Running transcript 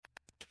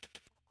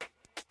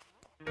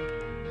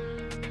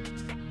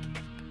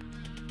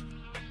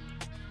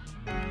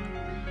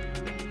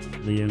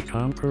The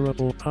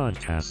Incomparable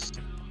Podcast.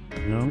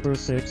 Number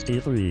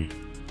 63.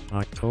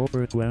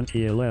 October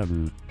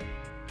 2011.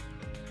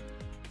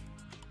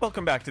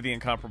 Welcome back to the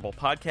Incomparable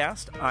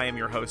Podcast. I am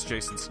your host,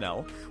 Jason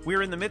Snell.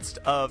 We're in the midst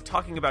of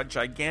talking about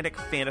gigantic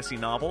fantasy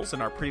novels.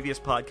 In our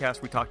previous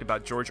podcast, we talked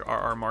about George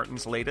R.R.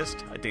 Martin's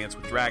latest, A Dance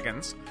with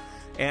Dragons.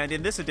 And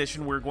in this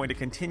edition, we're going to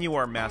continue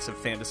our massive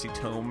fantasy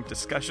tome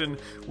discussion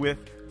with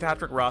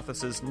Patrick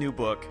Rothfuss's new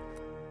book,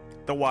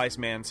 The Wise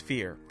Man's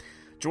Fear.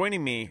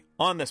 Joining me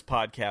on this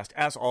podcast,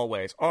 as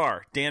always,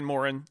 are Dan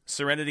Morin,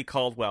 Serenity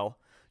Caldwell,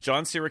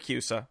 John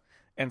Syracusa,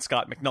 and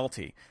Scott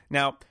McNulty.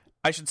 Now,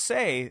 I should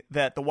say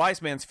that The Wise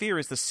Man's Fear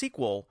is the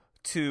sequel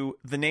to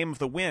The Name of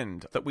the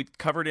Wind that we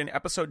covered in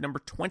episode number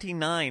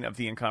 29 of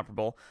The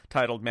Incomparable,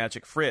 titled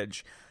Magic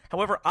Fridge.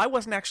 However, I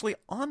wasn't actually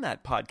on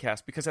that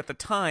podcast because at the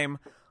time,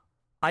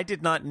 I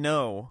did not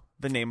know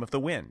The Name of the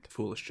Wind.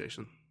 Foolish,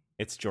 Jason.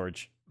 It's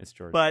George.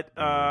 But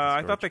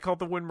I thought they called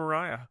the wind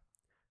Mariah.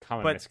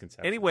 Common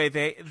misconception. Anyway,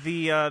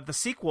 the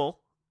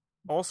sequel,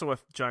 also a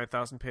giant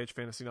 1,000-page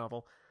fantasy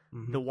novel,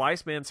 The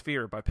Wise Man's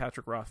Fear by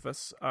Patrick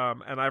Rothfuss,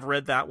 and I've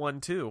read that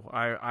one too.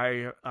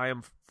 I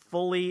am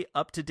fully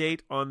up to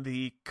date on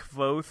the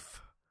Kvothe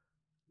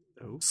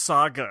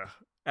saga,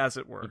 as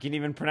it were. You can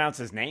even pronounce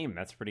his name.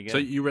 That's pretty good. So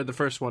you read the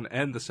first one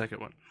and the second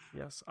one?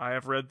 Yes,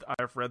 I've read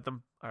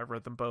them. I've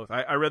read them both.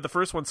 I read the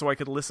first one so I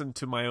could listen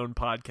to my own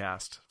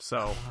podcast.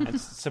 So and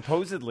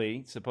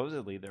supposedly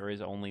there is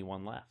only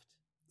one left.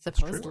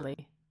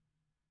 Supposedly.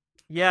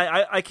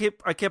 Yeah, I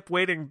kept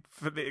waiting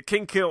for the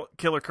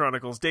Killer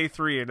Chronicles Day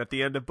 3, and at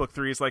the end of book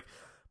 3, he's like,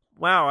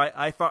 "Wow,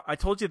 I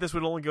told you this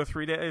would only go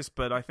 3 days,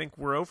 but I think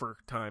we're over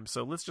time.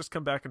 So let's just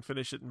come back and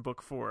finish it in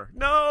book 4."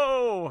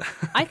 No.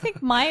 I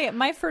think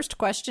my first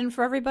question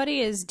for everybody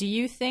is: do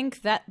you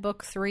think that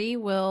book 3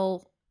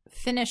 will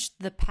finish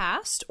the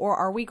past, or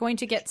are we going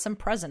to get some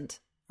present?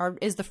 Or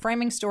is the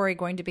framing story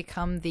going to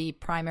become the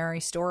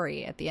primary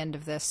story at the end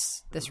of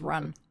this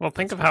run? Well,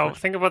 think of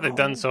what they've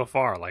done so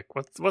far. Like,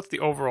 what's the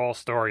overall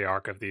story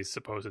arc of these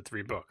supposed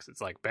 3 books? It's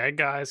like bad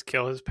guys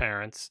kill his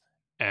parents,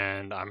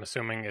 and I'm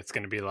assuming it's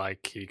going to be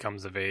like he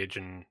comes of age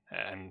and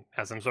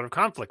has some sort of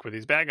conflict with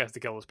these bad guys to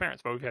kill his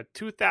parents. But we've had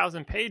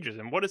 2,000 pages,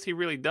 and what has he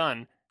really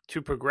done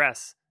to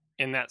progress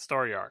in that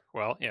story arc?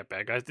 Well, yeah,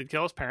 bad guys did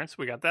kill his parents.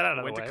 We got that out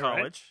of the way. Went to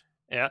college.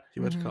 Right? Yeah,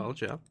 he went to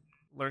college. Yeah,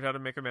 learned how to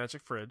make a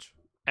magic fridge.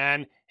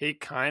 And he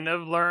kind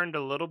of learned a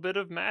little bit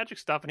of magic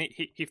stuff, and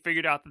he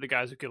figured out that the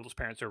guys who killed his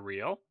parents are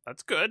real.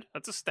 That's good.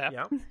 That's a step.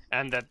 Yeah.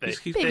 And that they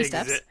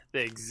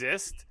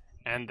exist,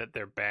 and that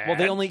they're bad.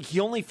 Well, he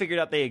only figured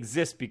out they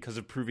exist because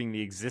of proving the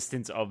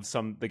existence of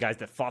the guys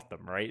that fought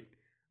them, right?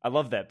 I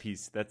love that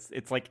piece.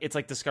 It's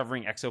like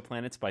discovering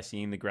exoplanets by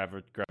seeing the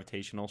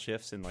gravitational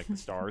shifts in like the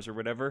stars or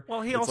whatever.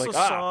 Well, he it's also like,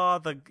 saw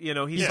the he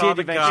saw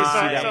the did guy. eventually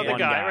see saw that the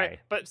guy. Right?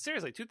 But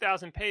seriously,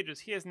 2,000 pages.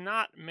 He has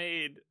not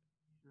made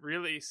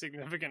really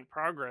significant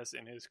progress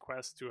in his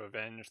quest to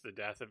avenge the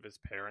death of his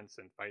parents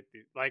and fight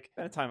these. Like,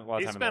 he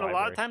spent a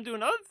lot of time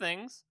doing other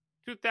things.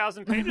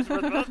 2,000 pages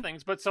worth of other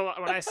things. But so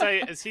when I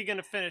say, is he going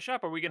to finish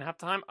up? Are we going to have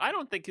time? I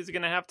don't think he's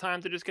going to have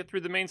time to just get through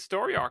the main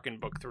story arc in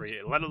book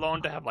 3, let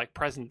alone to have like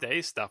present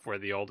day stuff where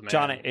the old man.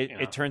 John,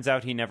 it turns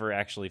out he never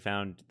actually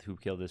found who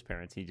killed his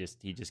parents. He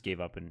just gave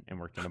up and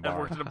worked in a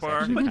bar.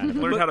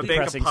 Learned how to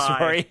bake a pie.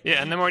 Story.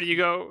 Yeah, and then where do you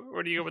go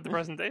with the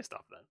present day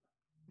stuff then?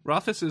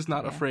 Rothfuss is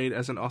not afraid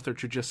as an author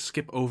to just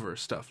skip over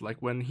stuff. Like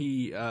when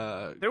he...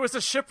 There was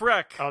a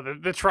shipwreck. Oh,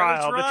 the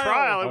trial. The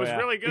trial. It was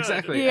really good.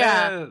 Exactly.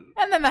 Yeah.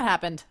 And then that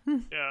happened.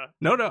 Yeah.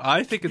 No,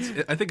 I think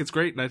it's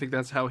great, and I think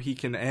that's how he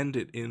can end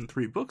it in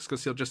 3 books,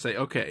 because he'll just say,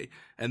 okay,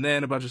 and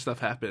then a bunch of stuff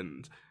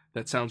happened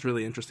that sounds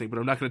really interesting, but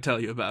I'm not going to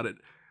tell you about it.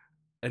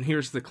 And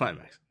here's the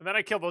climax. And then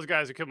I killed those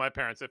guys who killed my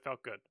parents. It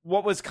felt good.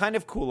 What was kind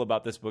of cool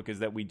about this book is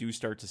that we do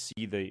start to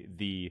see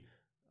the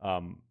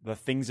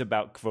things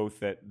about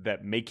Kvothe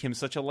that make him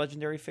such a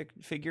legendary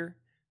figure,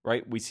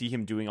 right? We see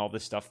him doing all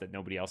this stuff that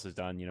nobody else has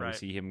done. Right. We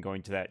see him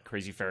going to that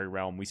crazy fairy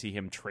realm. We see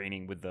him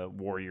training with the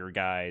warrior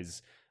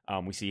guys.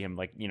 We see him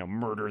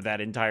murder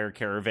that entire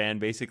caravan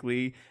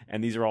basically.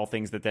 And these are all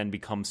things that then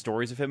become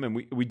stories of him.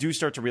 And we do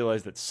start to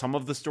realize that some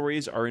of the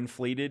stories are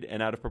inflated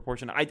and out of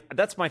proportion.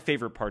 That's my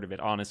favorite part of it,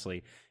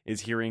 honestly,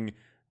 is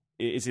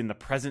in the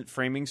present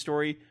framing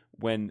story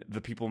when the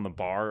people in the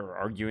bar are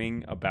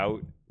arguing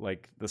about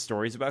like the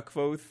stories about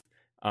Kvothe.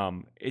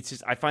 It's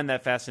just, I find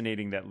that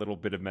fascinating, that little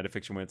bit of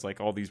metafiction when it's like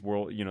all these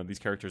these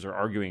characters are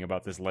arguing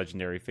about this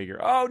legendary figure.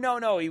 Oh,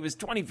 no, he was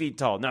 20 feet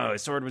tall. No,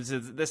 his sword was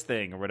this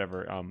thing or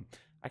whatever.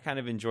 I kind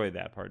of enjoy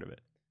that part of it.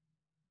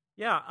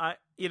 Yeah,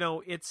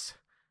 it's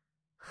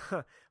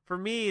for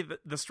me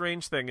the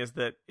strange thing is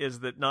that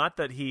not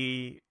that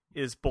he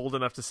is bold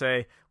enough to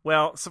say,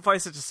 well,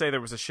 suffice it to say there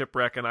was a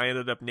shipwreck and I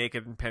ended up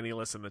naked and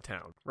penniless in the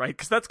town, right?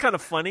 Because that's kind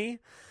of funny.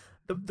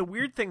 The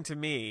weird thing to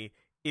me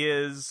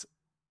is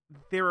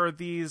there are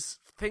these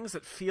things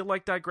that feel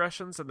like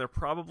digressions and they're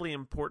probably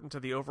important to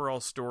the overall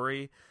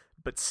story,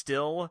 but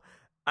still,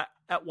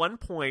 at one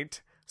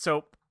point,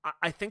 so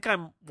I think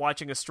I'm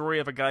watching a story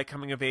of a guy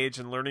coming of age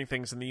and learning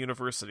things in the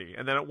university.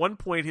 And then at one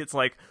point it's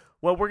like,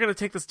 well, we're going to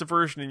take this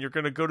diversion and you're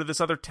going to go to this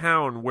other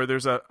town where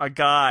there's a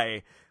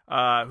guy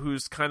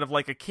who's kind of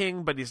like a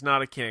king, but he's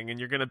not a king, and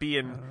you're going to be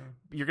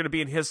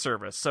in his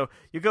service. So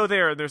you go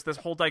there, and there's this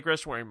whole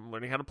digression where I'm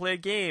learning how to play a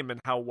game and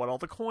what all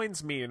the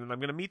coins mean, and I'm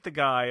going to meet the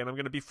guy and I'm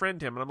going to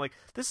befriend him, and I'm like,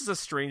 this is a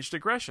strange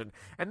digression.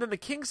 And then the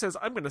king says,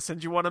 I'm going to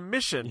send you on a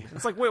mission. Yeah.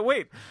 It's like,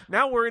 wait,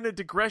 now we're in a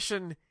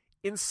digression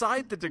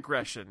inside the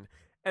digression.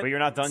 But you're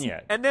not done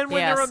yet. And then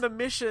when they're on the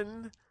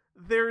mission,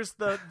 there's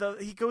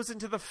he goes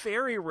into the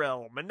fairy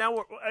realm, and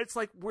now it's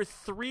like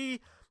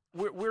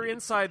we're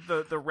inside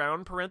the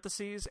round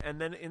parentheses,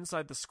 and then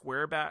inside the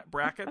square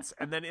brackets,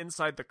 and then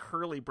inside the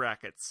curly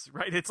brackets,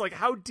 right? It's like,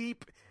 how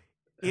deep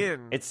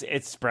in?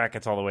 It's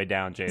brackets all the way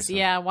down, Jason.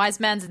 Yeah, wise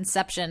man's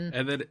Inception.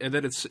 And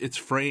then it's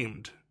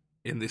framed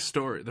in the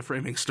story, the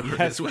framing story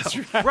as well.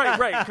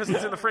 Right, because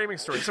it's in the framing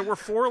story. So we're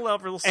 4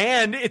 levels,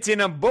 and it's in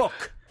a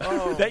book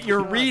that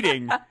you're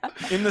reading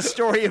in the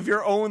story of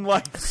your own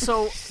life.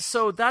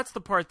 So that's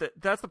the part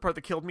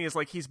that killed me, is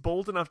like, he's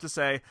bold enough to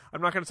say,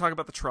 I'm not going to talk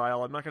about the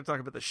trial, I'm not going to talk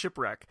about the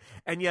shipwreck,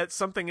 and yet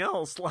something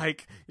else,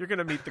 like, you're going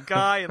to meet the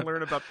guy and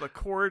learn about the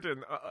court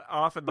and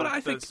off in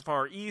the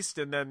Far East,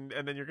 and then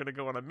you're going to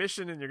go on a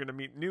mission and you're going to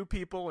meet new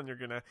people and you're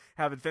going to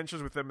have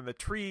adventures with them in the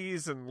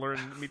trees and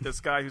meet this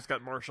guy who's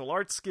got martial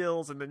arts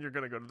skills, and then you're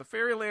going to go to the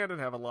fairyland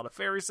and have a lot of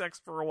fairy sex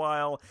for a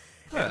while,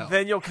 and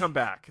then you'll come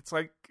back. It's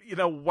like,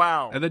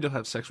 wow. And then you'll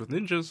have sex with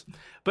ninjas.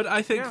 But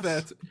I think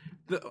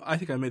I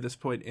think I made this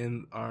point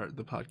in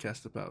the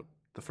podcast about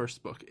the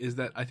first book, is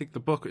that I think the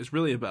book is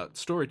really about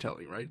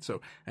storytelling, right?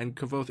 So, and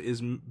Kvothe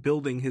is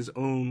building his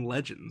own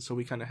legend. So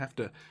we have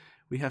to,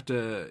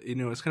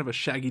 it's kind of a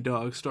Shaggy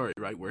Dog story,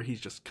 right? Where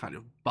he's just kind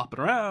of bopping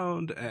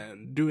around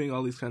and doing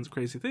all these kinds of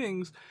crazy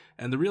things.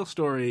 And the real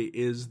story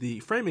is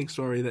the framing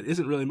story that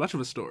isn't really much of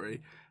a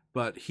story,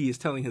 but he is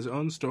telling his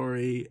own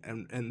story,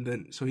 and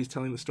then so he's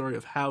telling the story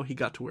of how he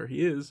got to where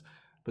he is.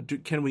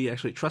 But can we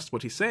actually trust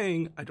what he's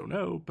saying? I don't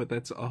know, but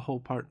that's a whole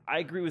part. I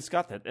agree with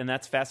Scott, and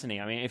that's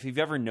fascinating. I mean, if you've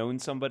ever known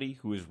somebody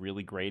who is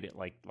really great at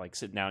like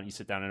sit down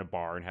in a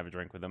bar and have a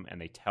drink with them,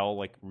 and they tell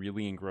like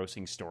really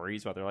engrossing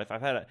stories about their life.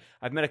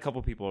 I've met a couple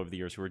people over the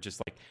years who are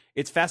just like,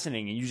 it's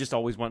fascinating, and you just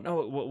always want,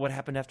 what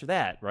happened after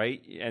that,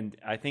 right? And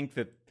I think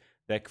that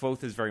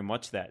Kvothe is very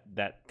much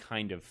that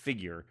kind of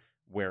figure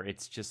where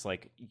it's just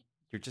like,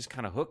 you're just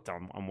kind of hooked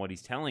on what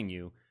he's telling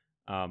you,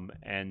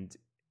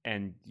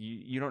 and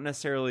you don't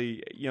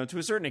necessarily, to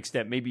a certain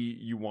extent, maybe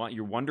you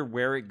wonder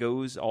where it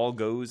goes,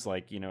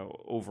 like,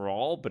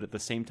 overall, but at the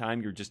same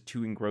time, you're just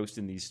too engrossed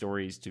in these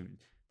stories to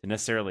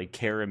necessarily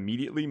care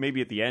immediately. Maybe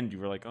at the end you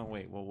were like, oh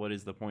wait, well, what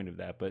is the point of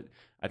that? But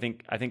I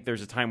think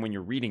there's a time when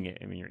you're reading it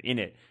and when you're in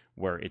it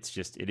where it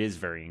is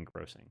very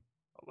engrossing.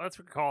 Let's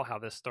recall how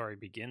this story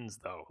begins,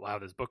 though. How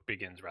this book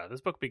begins, rather.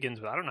 This book begins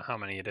with, I don't know how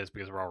many it is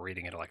because we're all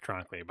reading it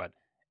electronically, but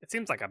it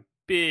seems like a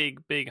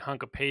big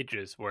hunk of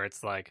pages where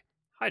it's like,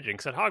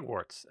 hijinks at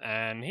Hogwarts,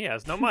 and he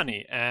has no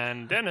money,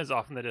 and Den is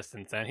off in the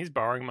distance, and he's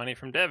borrowing money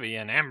from Devi,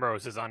 and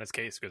Ambrose is on his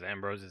case because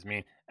Ambrose is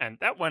mean. And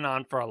that went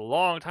on for a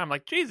long time.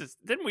 Like, Jesus,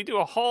 didn't we do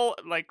a whole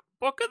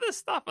book of this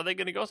stuff? Are they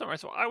going to go somewhere?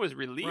 So I was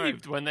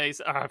relieved when they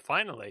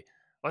finally,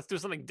 let's do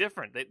something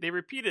different. They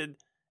repeated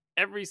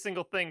every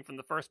single thing from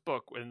the first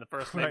book in the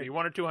first maybe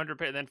 100 or 200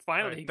 pages, and then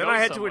finally he goes Then I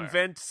had somewhere. to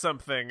invent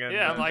something, and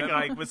then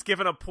I was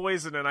given a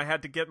poison, and I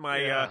had to get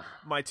my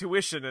my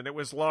tuition, and it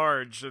was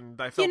large, and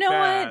I felt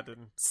bad.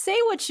 And... Say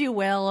what you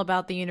will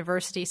about the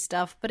university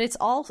stuff, but it's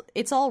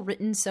all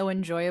written so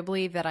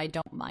enjoyably that I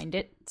don't mind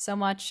it so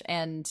much,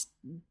 and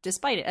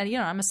despite it,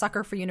 I'm a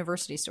sucker for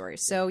university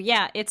stories. So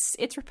yeah, it's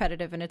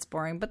repetitive and it's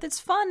boring, but it's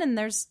fun, and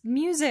there's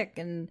music,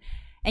 and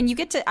you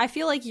get to, I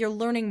feel like you're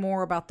learning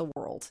more about the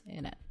world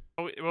in it.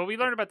 Well, we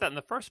learned about that in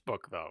the first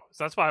book, though.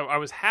 So that's why I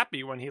was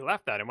happy when he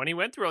left that. And when he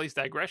went through all these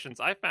digressions,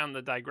 I found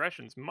the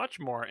digressions much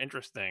more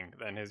interesting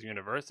than his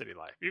university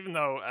life. Even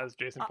though, as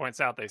Jason points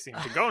out, they seem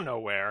to go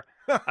nowhere.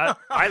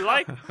 I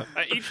like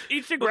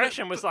each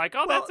digression was like,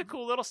 that's a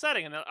cool little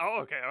setting. And then,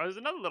 there's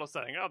another little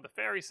setting. Oh, the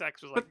fairy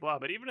sex was like blah.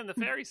 But even in the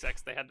fairy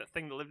sex, they had that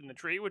thing that lived in the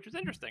tree, which was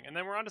interesting. And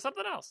then we're on to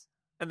something else.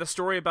 And the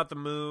story about the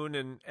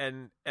moon,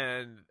 and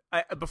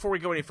before we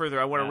go any further,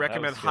 I want to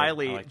recommend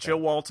highly Joe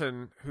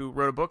Walton, who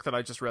wrote a book that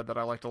I just read that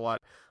I liked a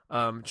lot.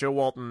 Joe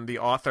Walton, the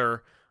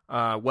author,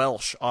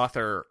 Welsh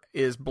author,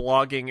 is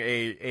blogging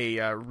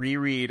a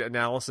reread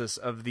analysis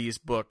of these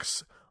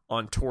books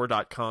on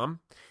Tor.com.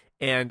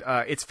 And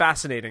it's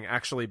fascinating,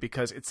 actually,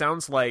 because it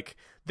sounds like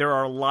there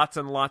are lots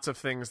and lots of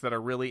things that are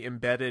really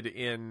embedded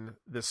in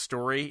this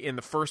story in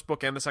the first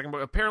book and the second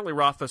book. Apparently,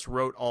 Rothfuss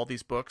wrote all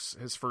these books,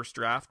 his first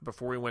draft,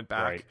 before he went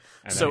back. Right.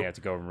 And then he had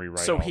to go and rewrite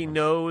So all he of them.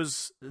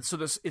 knows. So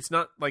it's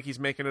not like he's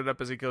making it up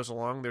as he goes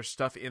along. There's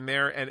stuff in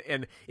there.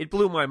 And it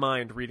blew my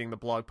mind reading the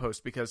blog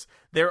post, because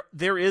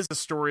there is a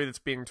story that's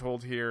being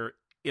told here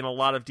in a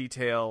lot of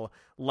detail,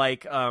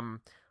 like...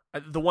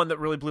 the one that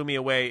really blew me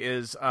away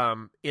is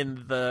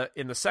in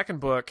the second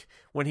book,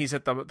 when he's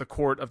at the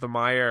court of the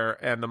Mire,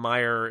 and the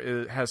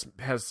Mire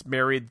has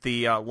married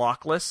the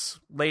Lockless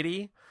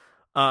lady,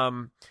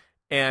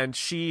 And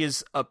she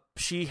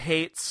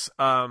hates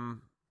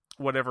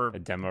whatever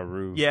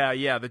Ademaru.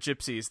 Yeah, the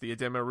gypsies, the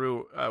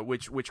Ademaru,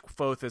 which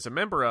Kvothe is a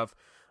member of.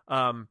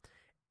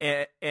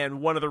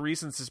 And one of the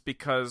reasons is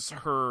because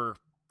her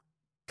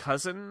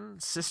cousin,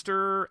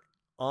 sister,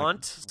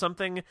 aunt,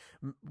 something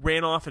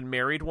ran off and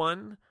married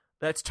one.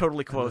 That's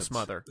totally Kvothe's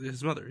mother.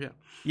 His mother, yeah.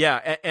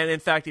 Yeah, and in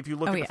fact, if you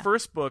look at the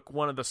first book,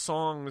 one of the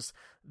songs,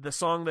 the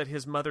song that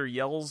his mother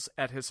yells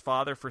at his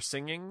father for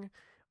singing,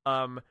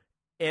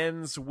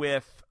 ends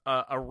with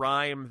a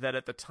rhyme that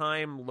at the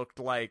time looked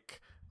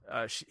like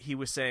he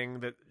was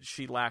saying that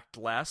she lacked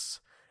less.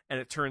 And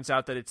it turns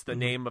out that it's the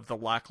name of the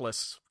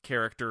Lackless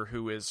character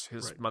who is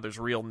his mother's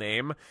real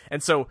name.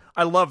 And so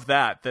I love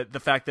that the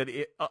fact that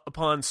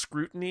upon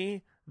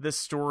scrutiny, this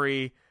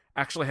story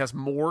actually has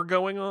more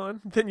going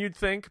on than you'd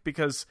think,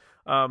 because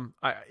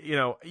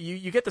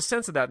you get the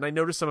sense of that. And I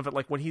noticed some of it,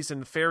 like when he's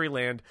in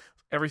Fairyland,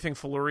 everything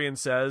Felurian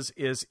says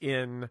is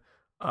in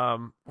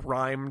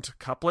rhymed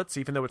couplets,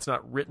 even though it's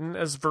not written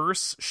as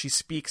verse. She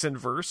speaks in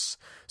verse.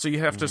 So you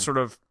have to sort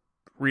of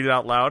read it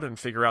out loud and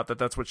figure out that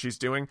that's what she's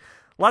doing.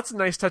 Lots of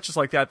nice touches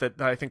like that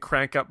I think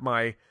crank up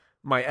my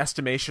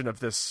estimation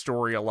of this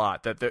story a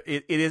lot. That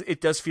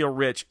it does feel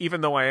rich,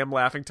 even though I am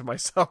laughing to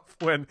myself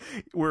when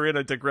we're in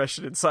a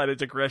digression inside a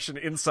digression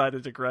inside a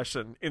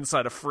digression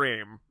inside a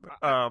frame.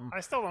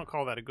 I still don't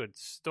call that a good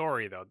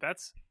story, though.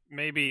 That's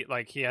maybe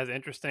like he has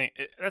interesting.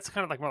 That's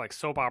kind of like more like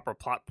soap opera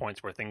plot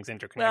points where things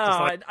interconnect.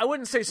 No, I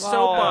wouldn't say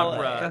soap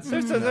opera.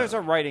 There's a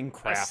writing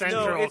craft. A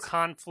central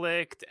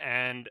conflict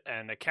and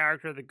a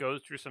character that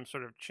goes through some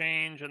sort of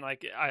change, and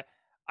like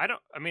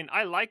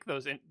I like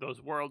those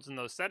worlds and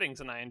those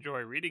settings, and I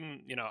enjoy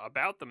reading,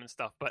 about them and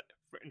stuff. But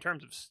in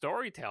terms of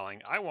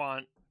storytelling, I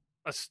want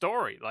a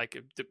story, like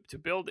to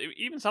build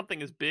even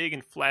something as big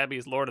and flabby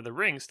as Lord of the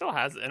Rings still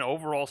has an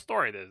overall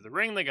story. There's the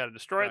ring, they got to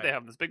destroy it. They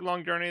have this big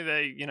long journey.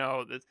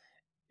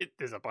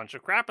 There's a bunch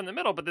of crap in the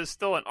middle, but there's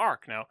still an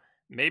arc. Now,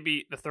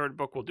 maybe the third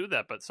book will do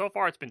that, but so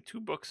far it's been 2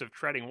 books of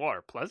treading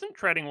water, pleasant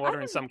treading water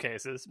in some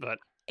cases, but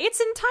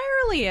it's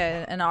entirely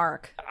an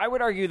arc. I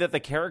would argue that the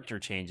character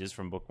changes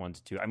from book 1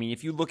 to 2. I mean,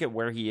 if you look at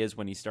where he is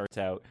when he starts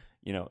out,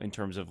 in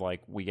terms of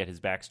like we get his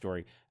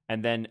backstory,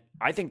 and then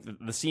I think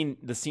the scene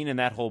in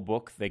that whole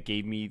book that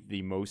gave me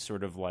the most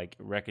sort of like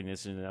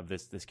recognition of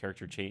this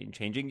character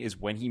changing is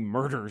when he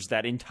murders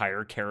that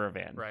entire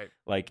caravan, right?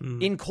 Like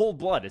in cold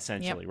blood,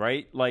 essentially,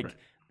 right? Like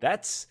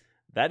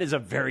that is a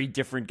very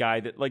different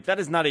guy. That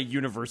is not a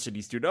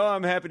university student. Oh,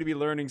 I'm happy to be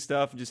learning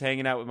stuff and just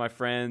hanging out with my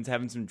friends,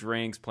 having some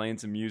drinks, playing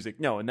some music.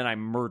 No, and then I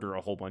murder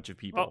a whole bunch of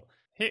people.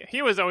 Well,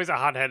 he was always a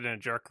hothead and a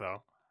jerk,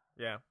 though.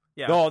 Yeah.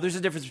 No, there's a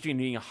difference between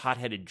being a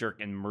hot-headed jerk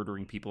and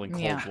murdering people in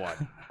cold blood.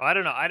 Well, I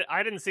don't know.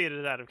 I didn't see it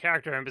as out of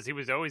character, because he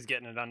was always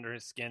getting it under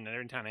his skin. And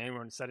every time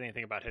anyone said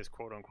anything about his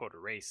quote-unquote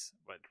race,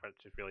 but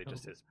really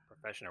just his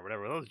profession or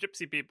whatever, those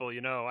gypsy people,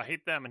 I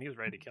hate them, and he was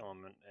ready to kill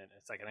them. And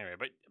it's like, anyway.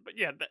 But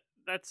yeah,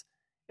 that's...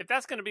 If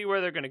that's going to be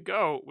where they're going to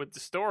go with the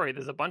story,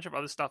 there's a bunch of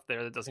other stuff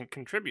there that doesn't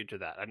contribute to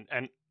that.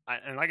 And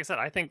like I said,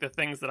 I think the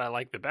things that I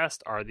like the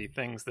best are the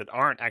things that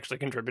aren't actually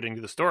contributing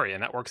to the story,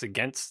 and that works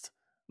against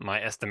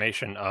my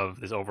estimation of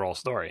this overall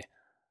story.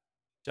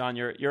 John,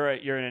 you're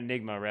an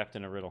enigma wrapped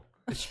in a riddle.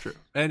 It's true,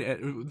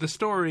 and the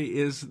story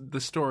is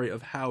the story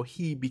of how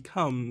he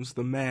becomes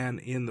the man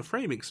in the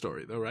framing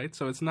story, though, right?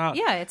 So it's not.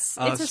 Yeah, it's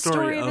a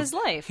story of his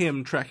life.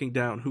 Him tracking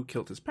down who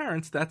killed his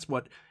parents. That's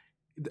what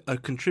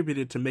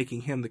contributed to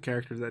making him the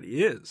character that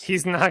he is.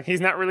 He's not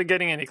really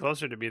getting any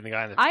closer to being the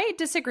guy in the... I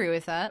disagree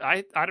with that.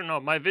 I don't know.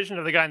 My vision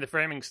of the guy in the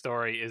framing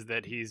story is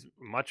that he's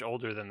much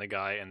older than the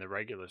guy in the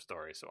regular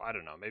story. So I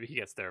don't know. Maybe he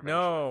gets there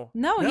eventually.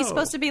 No, he's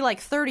supposed to be like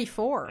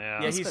 34.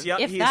 Yeah, he's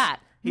young.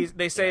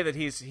 They say that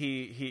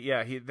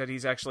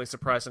he's actually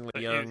surprisingly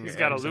young. He's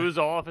got to lose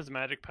all of his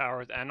magic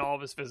powers and all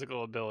of his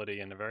physical ability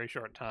in a very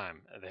short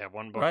time. They have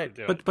one book to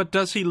do it. But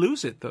does he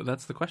lose it, though?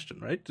 That's the question,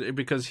 right?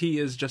 Because he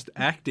is just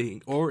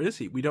acting, or is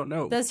he? We don't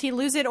know. Does he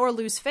lose it or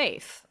lose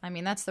faith? I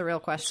mean, that's the real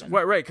question.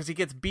 Right, because he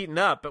gets beaten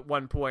up at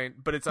one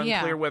point, but it's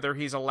unclear whether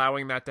he's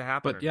allowing that to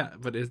happen.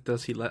 But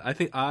does he let? I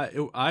think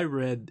I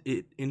read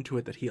it into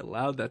it that he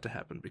allowed that to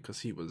happen because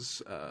he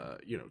was,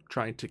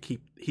 trying to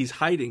keep. He's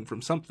hiding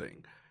from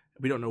something.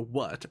 We don't know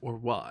what or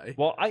why.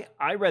 Well,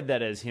 I read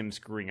that as him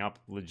screwing up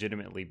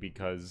legitimately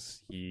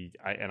because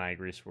I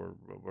agree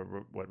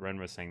with what Ren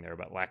was saying there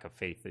about lack of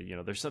faith.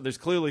 That there's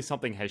clearly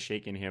something has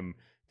shaken him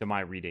to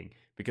my reading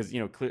because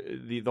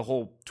the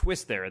whole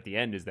twist there at the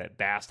end is that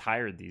Bast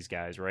hired these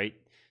guys, right,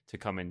 to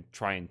come and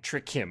try and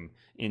trick him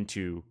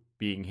into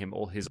being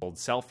his old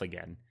self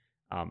again,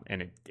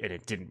 and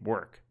it didn't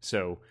work.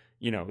 So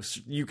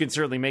you can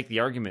certainly make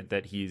the argument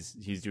that he's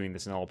doing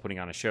this and all putting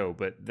on a show,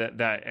 but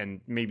that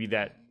and maybe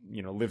that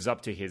lives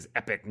up to his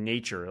epic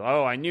nature.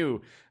 Oh, I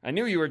knew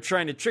you were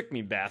trying to trick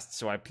me, Bast,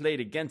 so I played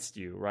against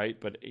you, right?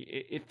 But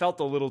it felt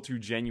a little too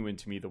genuine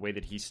to me, the way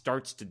that he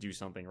starts to do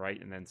something right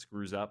and then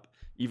screws up,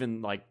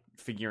 even like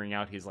figuring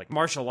out his like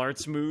martial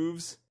arts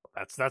moves.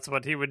 That's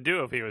what he would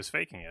do if he was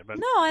faking it. But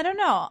no, I don't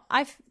know.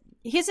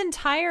 his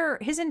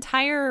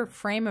entire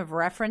frame of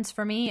reference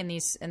for me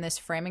in this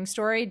framing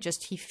story,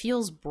 just he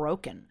feels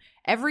broken.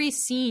 Every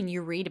scene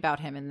you read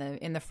about him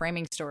in the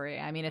framing story,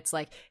 I mean, it's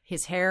like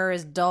his hair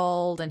is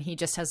dulled and he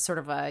just has sort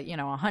of a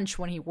hunch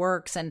when he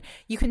works, and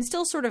you can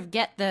still sort of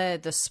get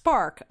the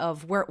spark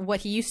of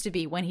what he used to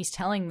be when he's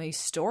telling these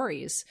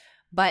stories.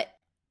 But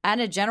at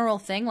a general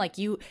thing, like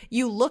you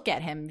look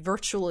at him,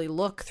 virtually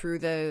look through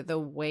the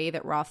way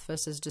that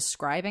Rothfuss is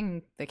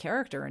describing the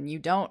character, and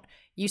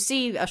you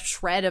see a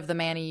shred of the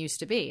man he used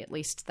to be. At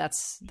least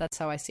that's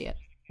how I see it.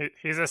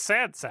 He's a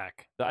sad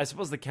sack. I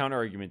suppose the counter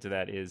argument to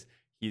that is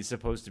he's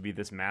supposed to be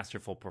this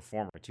masterful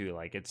performer too.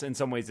 Like, it's in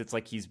some ways it's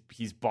like he's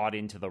bought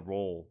into the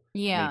role,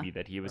 maybe,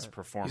 that he was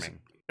performing.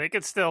 They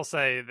could still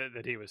say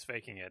that he was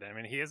faking it. I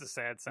mean, he is a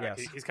sad sack.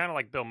 Yes. He's kind of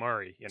like Bill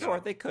Murray, Sure,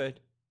 they could.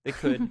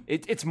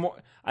 It's more.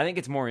 I think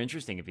it's more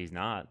interesting if he's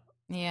not.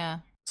 Yeah.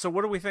 So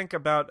what do we think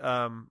about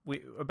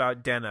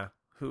Denna,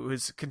 who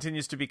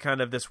continues to be kind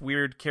of this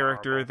weird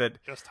character Horrible.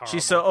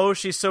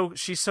 that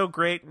she's so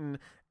great and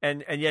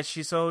yet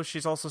she's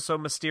also so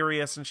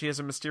mysterious, and she has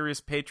a mysterious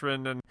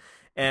patron,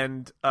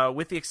 and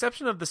with the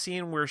exception of the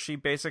scene where he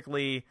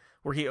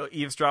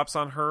eavesdrops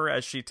on her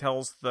as she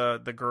tells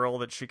the girl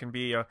that she can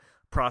be a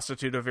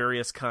prostitute of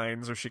various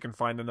kinds, or she can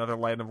find another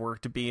line of work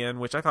to be in,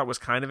 which I thought was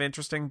kind of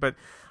interesting, but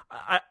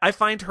I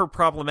find her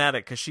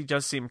problematic because she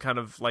does seem kind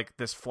of like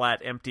this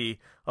flat, empty,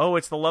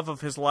 it's the love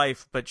of his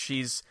life, but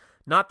she's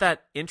not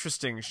that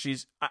interesting.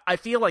 I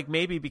feel like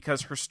maybe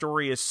because her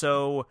story is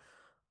so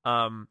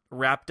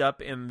wrapped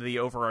up in the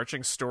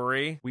overarching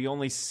story, we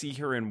only see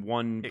her in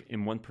one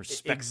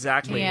perspective.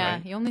 Exactly. Yeah,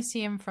 right? you only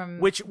see him from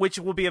which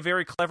will be a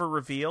very clever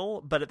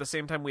reveal, but at the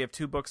same time we have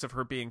 2 books of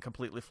her being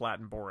completely flat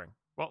and boring.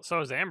 Well,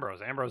 so is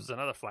Ambrose. Ambrose is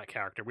another flat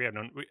character.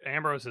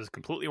 Ambrose is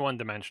completely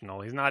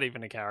one-dimensional. He's not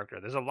even a character.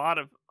 There's a lot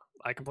of...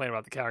 I complain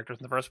about the characters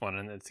in the first one,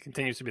 and it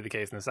continues to be the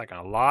case in the second.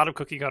 A lot of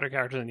cookie-cutter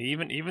characters, and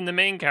even the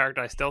main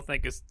character I still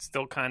think is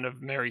still kind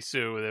of Mary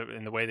Sue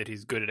in the way that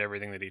he's good at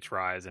everything that he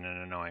tries in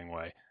an annoying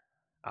way.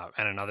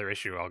 And another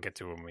issue I'll get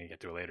to when we get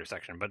to a later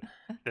section. But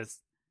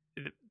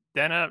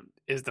Denna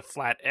is the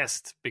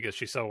flattest because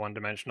she's so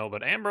one-dimensional,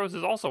 but Ambrose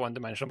is also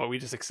one-dimensional, but we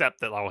just accept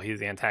that, he's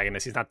the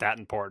antagonist. He's not that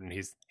important.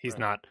 He's right.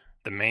 Not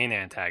the main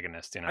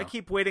antagonist, I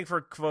keep waiting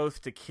for Kvothe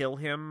to kill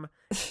him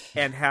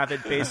and have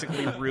it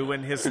basically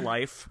ruin his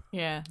life.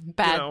 Yeah,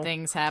 bad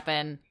things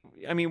happen.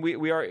 I mean,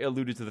 we are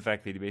alluded to the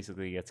fact that he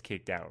basically gets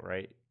kicked out,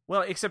 right?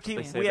 Well, except he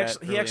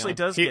actually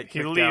does get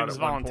kicked out. He leaves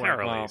at one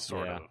voluntarily, point.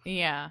 sort of.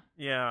 Yeah.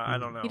 Yeah, I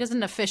don't know. He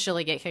doesn't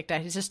officially get kicked out.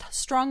 He's just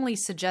strongly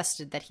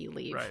suggested that he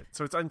leave. Right.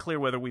 So it's unclear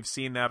whether we've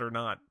seen that or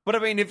not. But I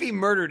mean, if he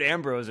murdered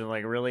Ambrose and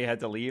really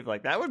had to leave,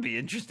 that would be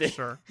interesting.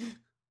 Sure.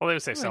 Well, they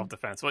would say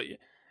self-defense. Well,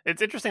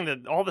 it's interesting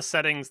that all the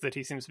settings that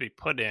he seems to be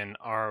put in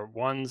are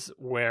ones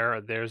where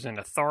there's an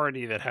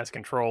authority that has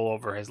control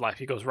over his life.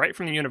 He goes right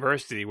from the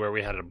university, where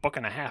we had a book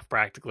and a half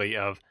practically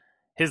of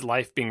his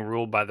life being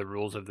ruled by the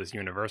rules of this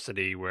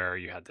university, where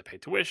you had to pay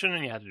tuition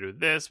and you had to do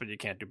this, but you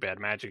can't do bad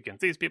magic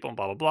against these people and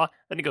blah, blah, blah.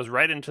 Then he goes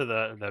right into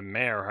the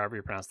mayor, however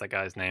you pronounce that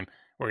guy's name,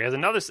 where he has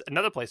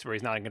another place where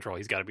he's not in control.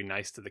 He's got to be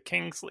nice to the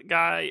king's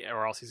guy,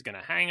 or else he's going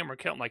to hang him or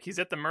kill him. He's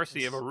at the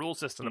mercy of a rule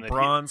system. The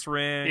bronze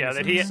ring. Yeah,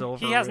 that he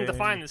hasn't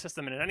defined the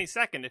system, and at any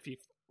second, if he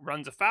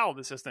runs afoul of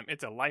the system,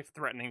 it's a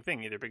life-threatening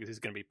thing, either because he's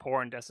going to be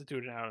poor and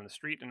destitute and out on the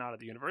street and not at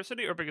the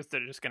university, or because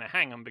they're just going to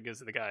hang him because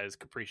the guy is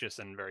capricious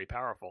and very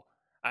powerful.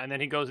 And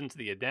then he goes into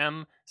the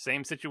Adem,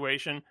 same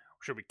situation.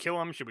 Should we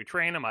kill him? Should we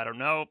train him? I don't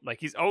know.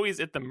 He's always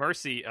at the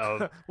mercy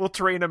of... We'll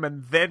train him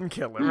and then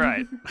kill him.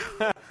 Right.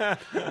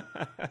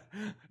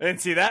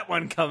 Didn't see that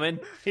one coming.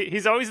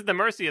 He's always at the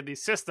mercy of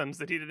these systems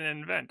that he didn't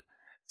invent.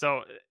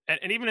 So,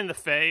 and even in the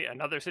Fae,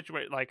 another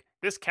situation,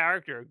 this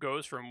character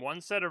goes from one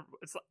set of...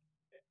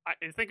 I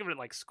think of it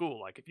like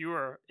school. If you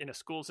were in a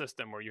school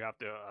system where you have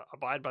to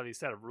abide by these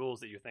set of rules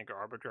that you think are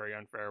arbitrary,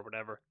 unfair, or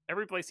whatever,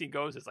 every place he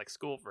goes is like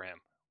school for him,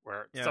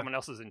 where someone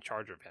else is in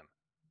charge of him.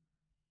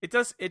 It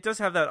does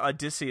have that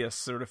Odysseus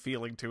sort of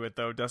feeling to it,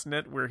 though, doesn't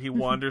it? Where he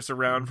wanders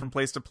around from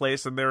place to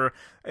place, and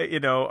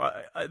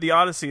the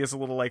Odyssey is a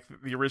little like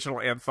the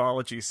original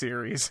anthology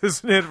series,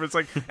 isn't it? Where it's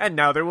and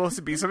now there will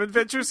be some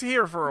adventures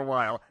here for a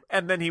while,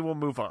 and then he will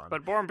move on.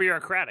 But born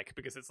bureaucratic,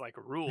 because it's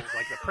rules,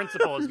 the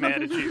principal is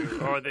mad at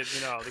you, or that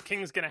the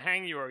king's going to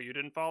hang you, or you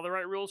didn't follow the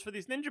right rules for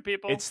these ninja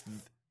people.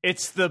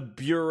 It's the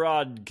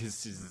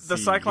bureaucracy. The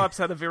Cyclops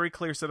had a very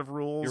clear set of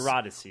rules.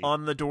 Bureaucracy.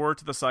 On the door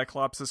to the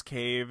Cyclops'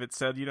 cave, it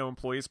said,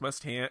 employees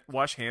must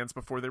wash hands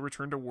before they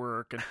return to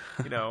work,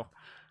 and,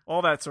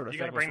 all that sort of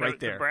thing was right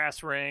there. The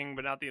brass ring,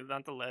 but not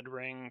the lead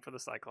ring for the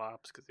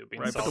Cyclops, because he'll be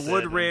insulted. But the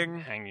wood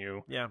ring. Hang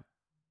you. Yeah.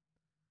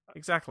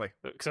 Exactly.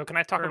 So can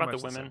I talk about the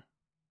women?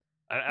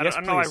 I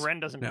don't know why Ren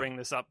doesn't bring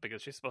this up,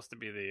 because she's supposed to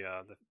be the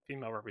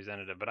female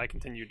representative, but I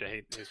continue to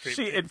hate his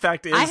treatment. She, in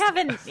fact, is. I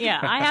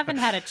haven't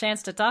had a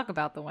chance to talk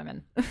about the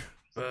women.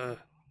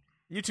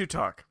 You two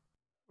talk.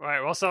 All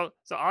right. Well, so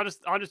I'll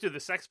just do the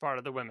sex part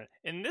of the women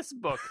in this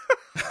book.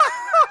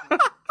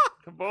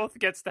 Both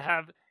gets to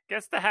have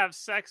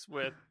sex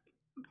with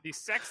the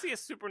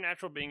sexiest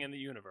supernatural being in the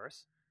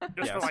universe,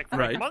 just for like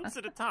Right. months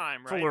at a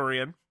time, right?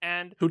 Felurian.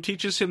 And Who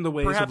teaches him the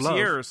ways Perhaps of love.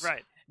 years.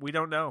 right, We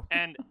don't know.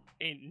 and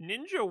a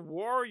ninja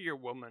warrior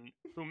woman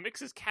who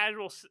mixes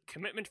casual,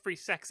 commitment-free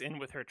sex in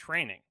with her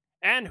training,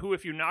 and who,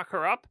 if you knock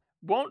her up,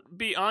 won't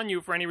be on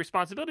you for any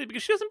responsibility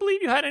because she doesn't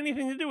believe you had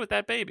anything to do with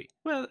that baby.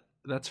 Well,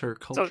 that's her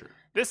culture. So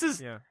this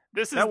is Yeah.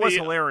 this is That was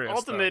the hilarious,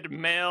 ultimate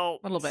male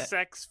Little bit.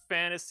 sex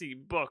fantasy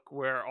book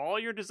where all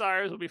your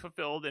desires will be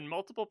fulfilled in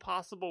multiple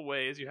possible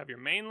ways. You have your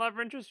main love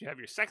interest, you have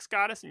your sex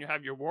goddess, and you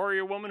have your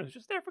warrior woman who's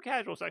just there for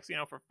casual sex,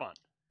 for fun.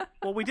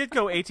 Well, we did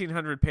go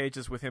 1,800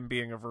 pages with him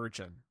being a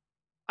virgin.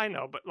 I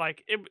know, but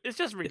like it's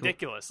just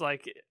ridiculous.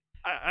 Like,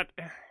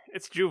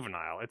 it's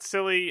juvenile. It's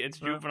silly. It's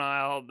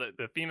juvenile.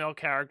 The female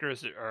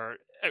characters are.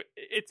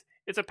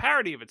 It's a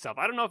parody of itself.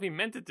 I don't know if he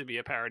meant it to be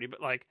a parody,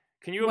 but like,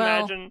 can you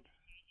imagine?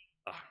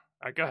 All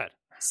right, go ahead.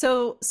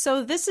 So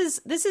this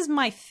is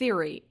my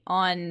theory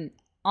on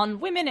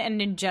women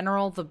and in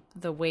general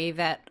the way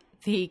that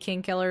the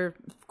King Killer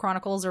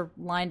Chronicles are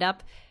lined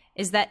up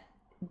is that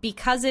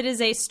because it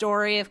is a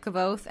story of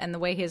Kvothe and the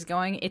way he is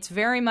going, it's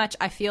very much,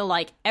 I feel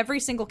like every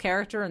single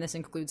character, and this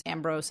includes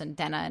Ambrose and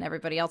Denna and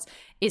everybody else,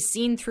 is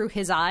seen through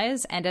his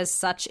eyes and as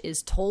such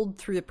is told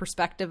through the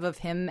perspective of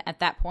him at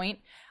that point.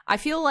 I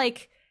feel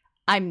like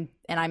and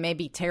I may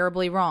be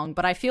terribly wrong,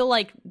 but I feel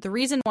like the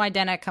reason why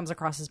Denna comes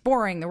across as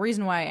boring, the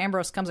reason why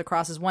Ambrose comes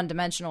across as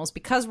one-dimensional is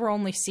because we're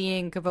only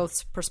seeing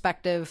Kvothe's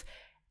perspective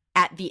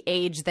at the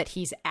age that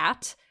he's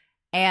at,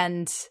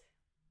 and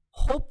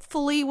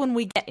hopefully when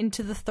we get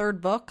into the third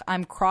book,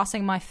 I'm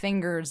crossing my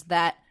fingers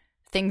that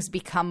things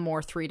become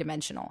more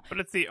three-dimensional. But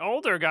it's the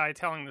older guy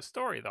telling the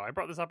story, though. I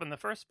brought this up in the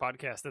first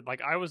podcast that,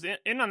 like, I was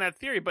in on that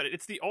theory, but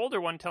it's the older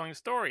one telling the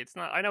story. It's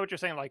not. I know what you're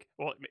saying. Like,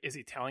 well, is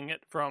he telling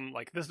it from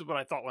like this is what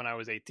I thought when I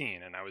was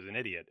 18 and I was an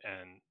idiot?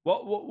 And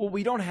Well,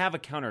 we don't have a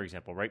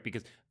counterexample, right?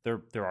 Because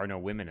there are no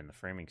women in the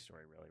framing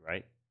story, really,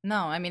 right? No,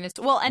 I mean it's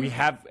and we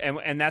have,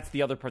 and that's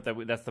the other part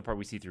that's the part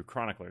we see through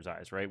Chronicler's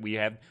eyes, right? We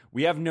have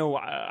no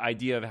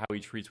idea of how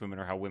he treats women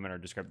or how women are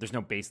described. There's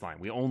no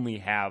baseline. We only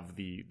have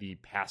the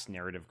past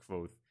narrative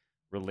Kvothe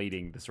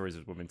relating the stories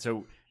of women.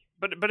 So,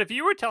 but if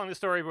you were telling the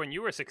story when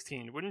you were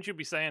 16, wouldn't you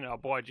be saying, "Oh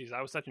boy, geez,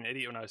 I was such an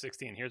idiot when I was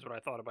 16. Here's what I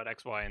thought about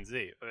X, Y, and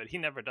Z." But he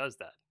never does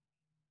that.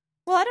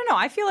 Well, I don't know.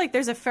 I feel like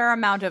there's a fair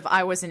amount of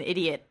 "I was an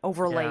idiot"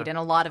 overlaid in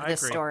a lot of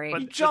this story. But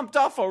he jumped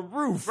off a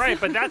roof, right?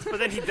 But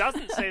then he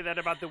doesn't say that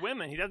about the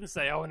women. He doesn't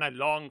say, "Oh, and I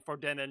longed for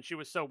Denna, and she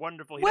was so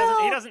wonderful." He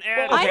doesn't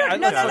add. Well, I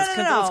don't. No.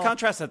 Let's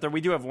contrast that. There,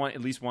 we do have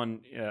at least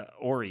one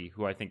Ori,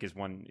 who I think is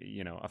one,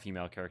 a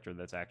female character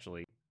that's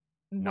actually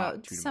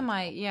not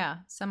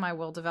semi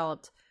well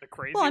developed. The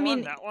crazy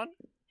one, that one.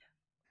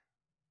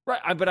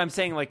 Right, but I'm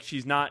saying like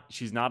she's not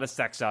a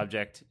sex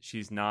object.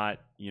 She's not,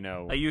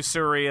 a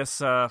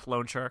usurious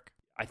loan shark.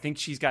 I think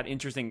she's got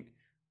interesting.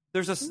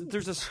 There's a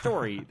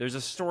story. There's a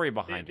story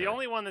behind her. The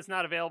only one that's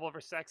not available for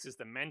sex is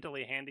the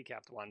mentally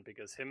handicapped one,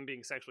 because him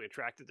being sexually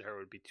attracted to her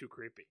would be too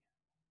creepy.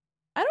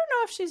 I don't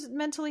know if she's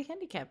mentally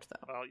handicapped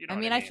though. Well,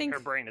 I think her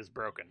brain is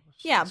broken.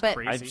 Yeah, but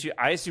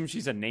I assume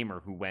she's a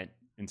namer who went.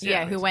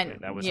 Who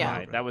went? That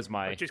was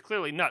my. But she's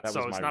clearly nuts,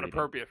 so it's not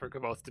appropriate for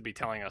Kvothe to be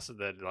telling us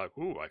that, like,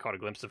 "Ooh, I caught a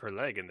glimpse of her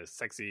leg in this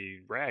sexy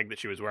rag that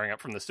she was wearing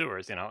up from the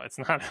sewers." It's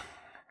not.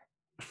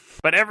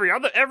 But every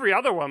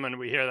other woman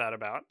we hear that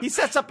about. He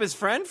sets up his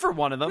friend for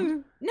one of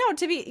them. No,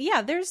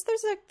 there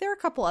are a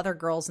couple other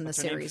girls in the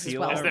series as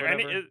well. Is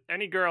there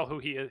any girl who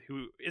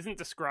isn't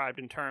described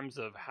in terms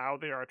of how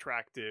they are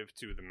attractive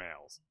to the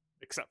males?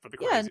 Except for the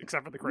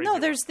crazy. No,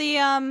 there's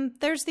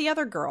the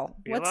other girl.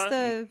 Fila, What's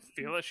the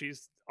Fila?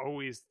 She's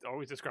always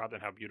described on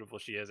how beautiful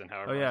she is and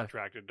how everyone's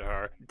attracted to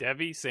her.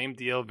 Devi, same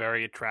deal,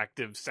 very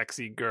attractive,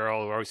 sexy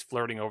girl, always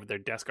flirting over their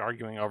desk,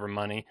 arguing over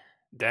money.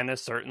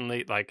 Dennis,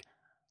 certainly, like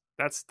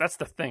that's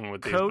the thing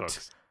with these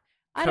books.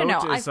 I don't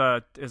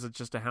know. Is it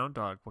just a hound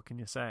dog? What can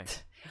you say?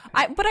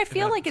 But I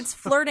feel like it's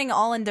flirting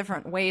all in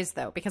different ways,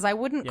 though, because I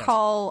wouldn't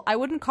call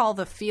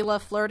the Fila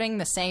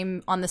flirting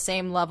on the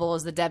same level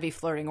as the Devi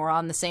flirting, or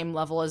on the same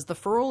level as the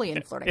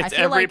Ferulian flirting. It's I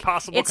feel every like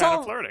possible kind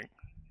of flirting.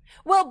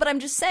 Well, but I'm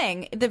just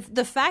saying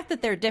the fact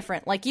that they're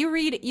different. Like you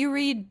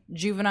read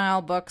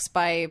juvenile books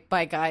by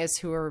guys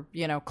who are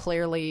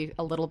clearly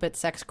a little bit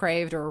sex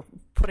craved or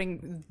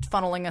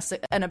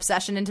funneling an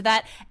obsession into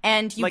that,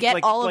 and you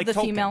get all of the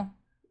Tolkien. female.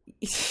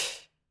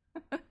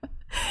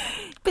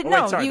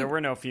 But there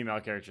were no female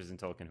characters in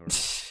Tolkien who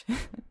were.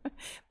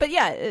 But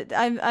yeah,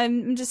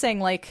 I'm just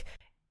saying, like,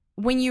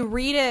 when you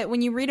read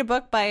a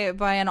book by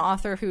an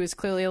author who is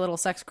clearly a little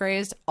sex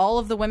crazed, all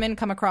of the women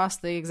come across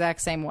the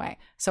exact same way.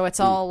 So it's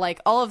all like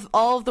all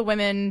of the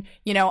women,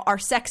 are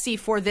sexy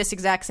for this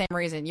exact same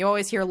reason. You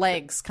always hear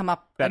legs come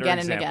up again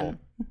and again.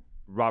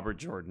 Robert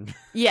Jordan.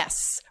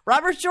 Yes.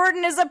 Robert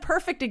Jordan is a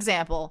perfect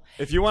example.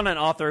 If you want an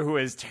author who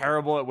is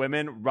terrible at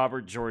women,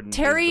 Robert Jordan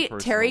Terry is the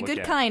person to look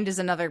Goodkind is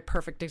another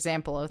perfect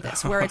example of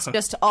this, where it's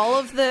just all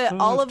of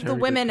the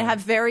women have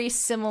very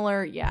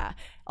similar,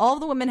 all of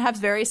the women have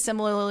very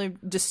similarly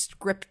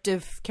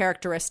descriptive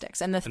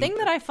characteristics. And the thing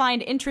that I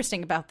find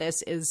interesting about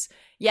this is,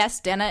 yes,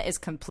 Denna is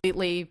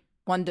completely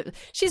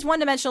she's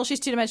one-dimensional, she's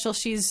two-dimensional,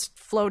 she's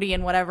floaty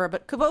and whatever,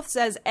 but Kvothe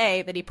says,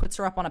 that he puts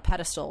her up on a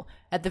pedestal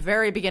at the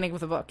very beginning of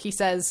the book. He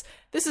says,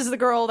 this is the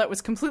girl that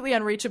was completely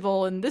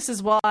unreachable, and this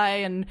is why,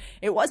 and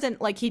it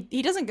wasn't like,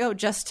 he doesn't go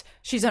just,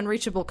 she's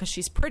unreachable because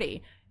she's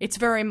pretty. It's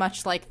very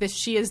much like this,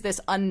 she is this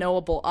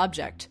unknowable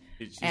object.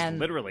 She's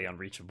literally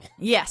unreachable.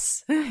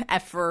 Yes,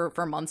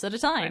 for months at a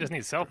time. He just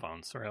needs cell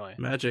phones, really.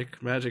 Magic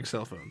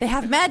cell phones. They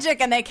have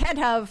magic, and they can't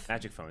have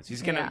magic phones.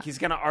 He's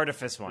gonna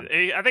artifice one.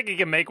 I think he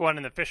can make one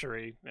in the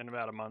fishery in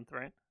about a month,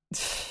 right?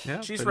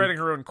 Yeah, she's writing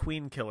her own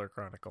Queen Killer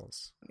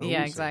Chronicles.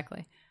 Yeah,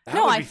 exactly. That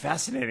would be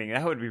fascinating.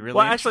 That would be really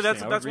well. Actually,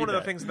 that's one of the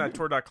that. things in that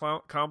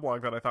Tor.com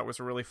blog that I thought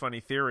was a really funny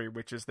theory,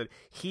 which is that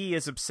he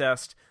is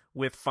obsessed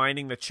with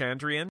finding the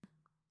Chandrian,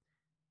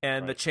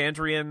 and the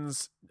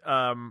Chandrians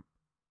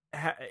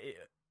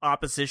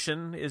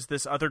opposition is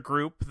this other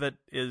group that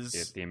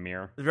is the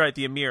Emir. Right,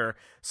 the Emir.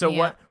 So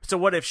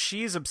what if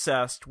she's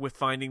obsessed with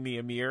finding the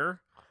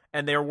Emir,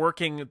 and they're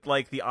working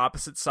like the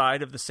opposite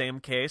side of the same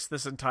case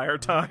this entire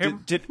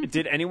time?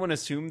 Did anyone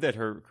assume that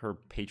her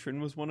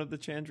patron was one of the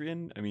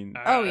Chandrian? I mean,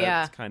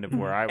 that's kind of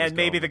where I was. And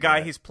maybe going the with guy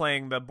that. he's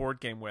playing the board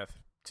game with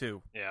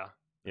too.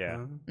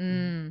 Yeah.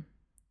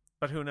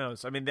 But who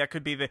knows? I mean, that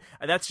could be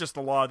that's just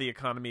the law of the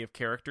economy of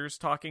characters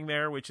talking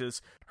there, which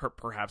is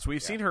perhaps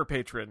we've seen her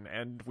patron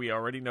and we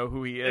already know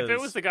who he is. If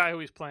it was the guy who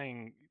he's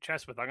playing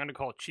chess with, I'm going to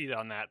call cheat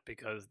on that,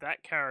 because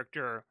that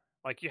character,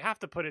 like, you have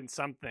to put in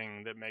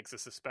something that makes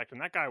us suspect. And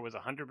that guy was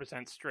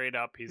 100% straight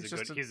up. He's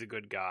a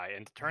good guy.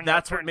 And to turn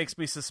that's what makes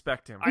me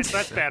suspect him.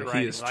 That's bad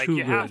writing. Like,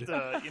 you have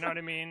to, you know what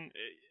I mean?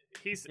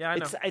 I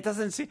know. It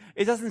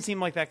doesn't seem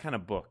like that kind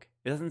of book.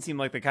 It doesn't seem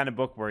like the kind of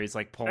book where he's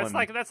like pulling.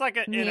 That's like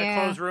in a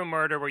closed room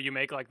murder where you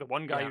make like the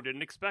one guy you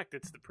didn't expect.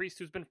 It's the priest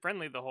who's been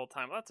friendly the whole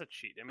time. Well, that's a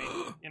cheat. I mean,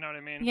 you know what I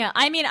mean? Yeah,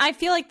 I mean, I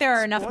feel like there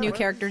are enough new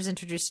characters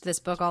introduced to this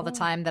book all the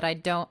time that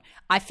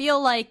I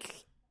feel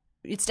like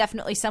it's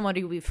definitely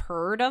somebody we've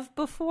heard of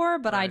before,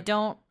 but I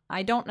don't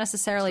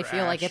necessarily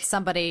feel like it's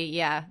somebody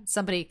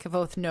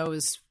Kvothe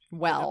knows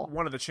well.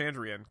 One of the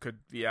Chandrian could,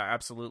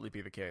 absolutely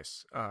be the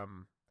case.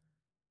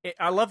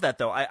 I love that,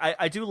 though.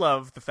 I do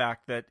love the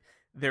fact that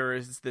there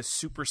is this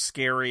super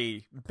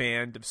scary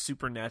band of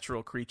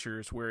supernatural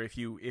creatures where if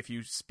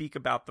you speak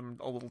about them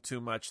a little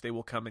too much, they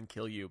will come and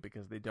kill you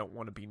because they don't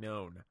want to be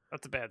known.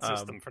 That's a bad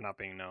system for not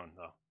being known,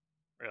 though.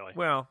 Really.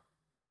 Well,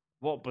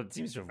 but it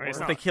seems to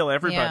work. They kill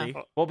everybody.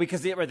 Yeah. Well,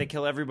 because they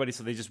kill everybody,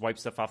 so they just wipe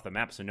stuff off the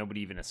map, so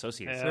nobody even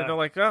associates it. So they're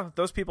like, oh,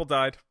 those people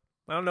died.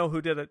 I don't know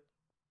who did it.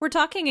 We're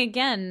talking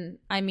again,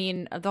 I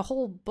mean, the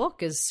whole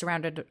book is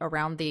surrounded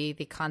around the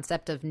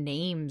concept of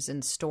names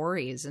and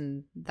stories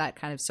and that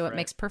kind of, so it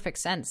makes perfect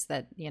sense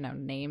that,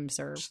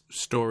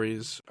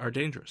 stories are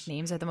dangerous.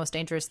 Names are the most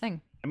dangerous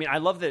thing. I mean, I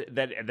love that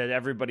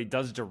everybody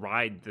does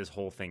deride this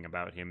whole thing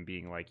about him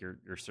being like,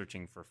 you're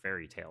searching for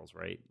fairy tales,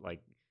 right?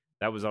 Like,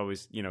 that was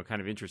always,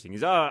 kind of interesting.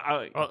 He's,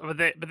 but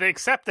they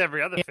accept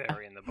every other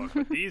fairy in the book,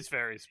 but these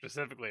fairies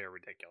specifically are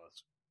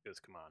ridiculous.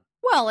 Just come on.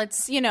 Well,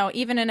 it's,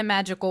 even in a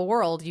magical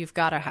world, you've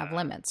got to have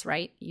limits,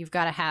 right? You've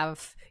got to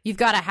have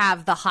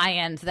the high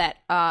end that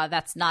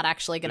that's not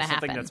actually going to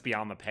happen. Something that's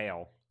beyond the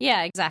pale.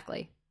 Yeah,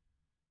 exactly.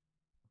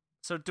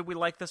 So, do we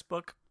like this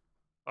book?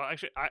 Well,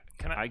 actually,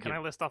 can I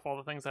list off all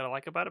the things that I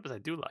like about it? Because I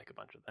do like a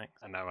bunch of things,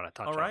 and I want to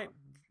touch on. All right,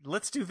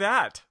 let's do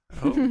that.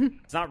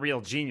 It's not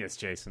real genius,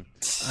 Jason.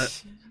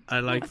 I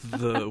like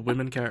the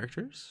women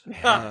characters.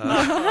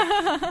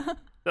 I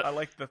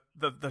like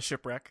the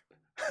shipwreck.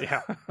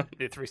 Yeah,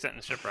 the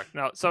 3-sentence shipwreck.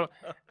 No, so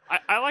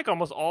I like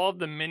almost all of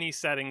the mini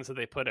settings that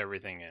they put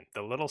everything in.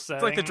 The little setting,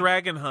 it's like the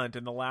dragon hunt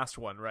in the last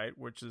one, right?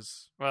 Which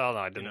is well, no,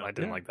 I didn't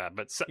like that.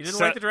 But you didn't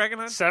like the dragon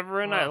hunt?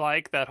 Severin, I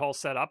like that whole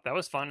setup. That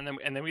was fun,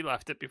 and then we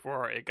left it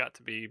before it got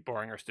to be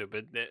boring or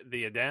stupid.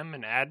 The Adem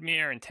and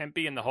Admir and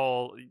Tempe and the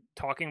whole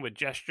talking with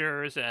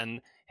gestures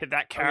and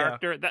that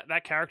character,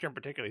 that character in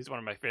particular, he's one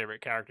of my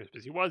favorite characters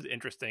because he was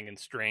interesting and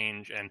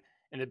strange. And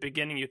in the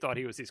beginning, you thought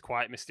he was this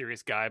quiet,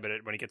 mysterious guy, but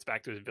when he gets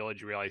back to his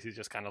village, you realize he's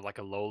just kind of like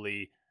a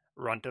lowly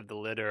runt of the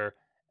litter,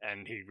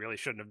 and he really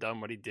shouldn't have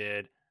done what he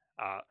did.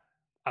 I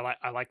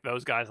like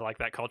those guys. I like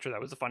that culture. That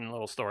was a fun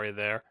little story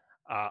there.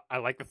 I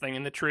like the thing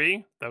in the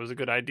tree. That was a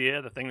good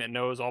idea. The thing that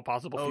knows all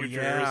possible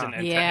futures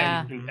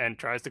and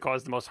tries to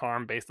cause the most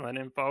harm based on that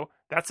info.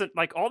 That's it.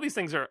 Like all these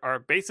things are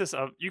a basis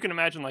of, you can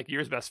imagine like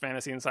year's best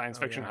fantasy and science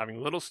fiction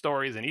having little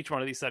stories in each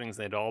one of these settings.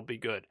 They'd all be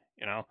good,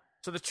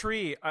 So the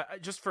tree,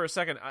 just for a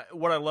second,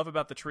 what I love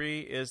about the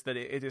tree is that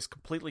it is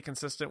completely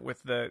consistent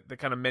with the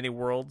kind of many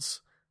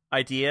worlds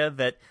idea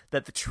that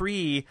the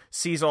tree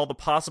sees all the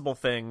possible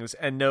things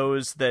and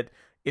knows that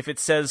if it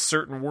says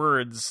certain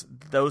words,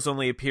 those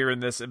only appear in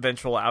this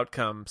eventual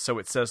outcome, so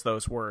it says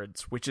those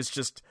words, which is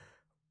just,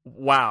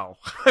 wow.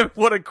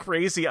 What a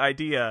crazy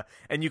idea.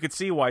 And you could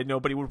see why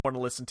nobody would want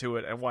to listen to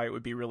it and why it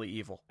would be really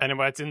evil. And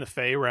it's in the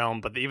Fey realm,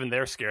 but even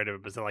they're scared of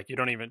it because they're like, you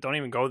don't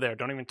even go there.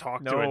 Don't even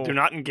talk to it. Do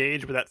not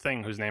engage with that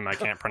thing whose name I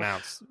can't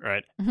pronounce,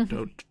 right?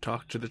 Don't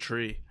talk to the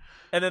tree.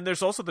 And then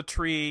there's also the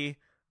tree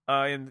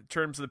in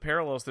terms of the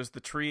parallels, there's the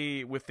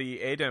tree with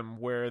the Edom,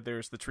 where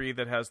there's the tree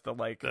that has the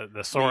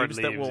the sword leaves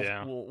leaves,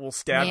 that will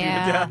stab you to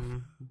death.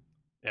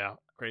 Yeah,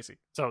 crazy.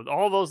 So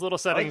all those little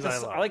settings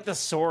I like the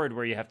sword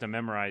where you have to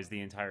memorize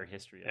the entire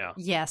history. Yeah.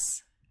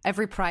 Yes.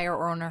 Every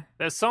prior owner.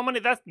 There's so many.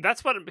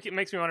 That's what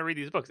makes me want to read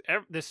these books.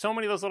 There's so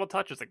many of those little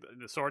touches, like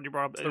the sword you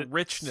brought up. The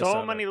richness. So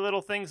of many it.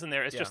 little things in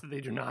there. It's just that they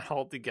do not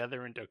hold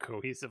together into a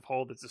cohesive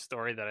whole. It's a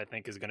story that I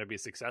think is going to be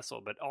successful.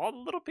 But all the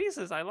little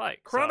pieces I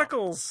like.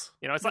 Chronicles. So,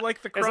 you know, it's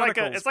like the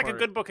Chronicles. It's like a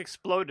good book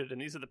exploded,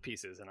 and these are the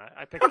pieces. And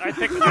I pick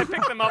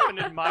them up and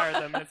admire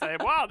them and say,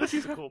 "Wow, this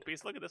is a cool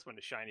piece. Look at this one,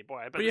 the shiny boy."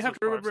 I bet But you this have was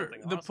to part of remember,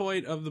 something the awesome.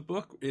 point of the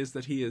book is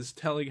that he is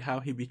telling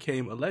how he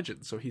became a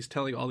legend. So he's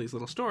telling all these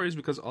little stories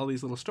because all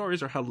these little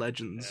stories are how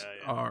legends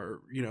are.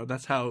 You know,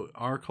 that's how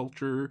our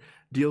culture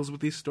deals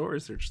with these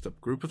stories. They're just a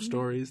group of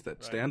stories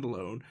that stand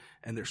alone,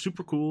 and they're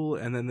super cool,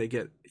 and then they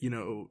get, you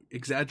know,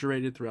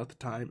 exaggerated throughout the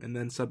time, and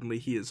then suddenly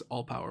he is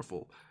all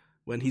powerful,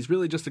 when he's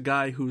really just a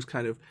guy who's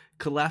kind of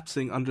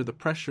collapsing under the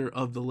pressure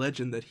of the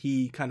legend that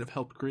he kind of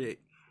helped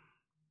create.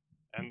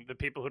 And the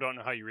people who don't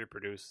know how you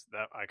reproduce,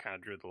 that I kind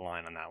of drew the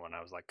line on that one.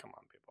 I was like, come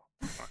on, people.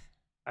 Come on.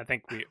 I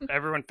think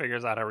everyone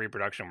figures out how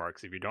reproduction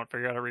works. If you don't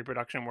figure out how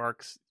reproduction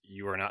works,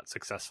 you are not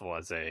successful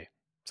as a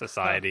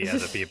society,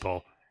 as a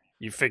people.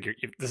 This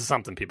is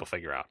something people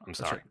figure out. I'm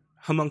sorry. Right.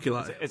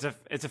 Homunculi. It's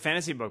a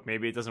fantasy book.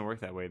 Maybe it doesn't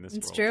work that way in this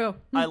world. It's true.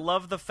 I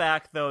love the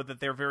fact, though, that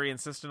they're very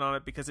insistent on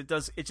it, because it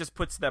just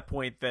puts to that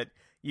point that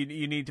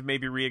you need to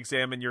maybe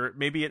re-examine your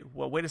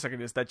wait a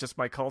second, is that just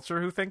my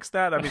culture who thinks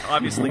that? I mean,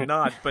 obviously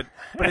not, but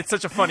it's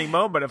such a funny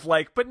moment of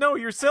like, but no,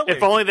 you're silly.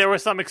 If only there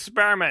was some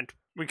experiment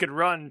we could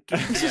run.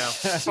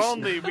 If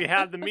only we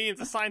had the means,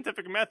 a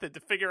scientific method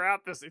to figure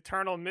out this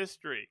eternal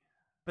mystery.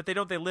 But they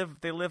don't. They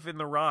live in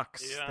the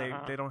rocks.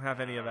 Yeah, they don't have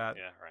any of that.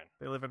 Yeah, right.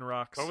 They live in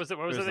rocks. What was it?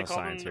 What was There's it they no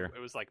called science them? here. It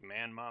was like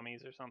man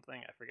mommies or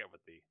something. I forget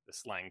what the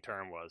slang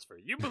term was for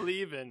you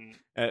believe in.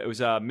 It was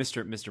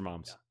Mr.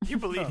 Moms. You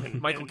believe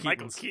in Michael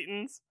Michael Keaton's.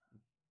 Keaton's.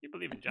 You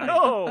believe in Johnny.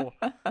 No,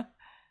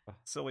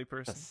 silly The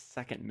person.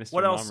 second Mr.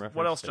 What Mom else? reference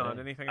What else, today. John?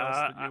 Anything else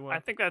that you want? I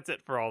think that's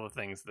it for all the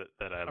things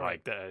that I All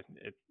liked.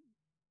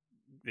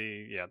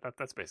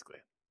 That's basically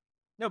it.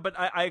 No, but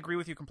I agree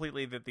with you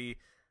completely that the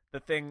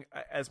thing,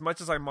 as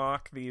much as I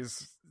mock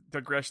these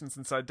digressions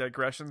inside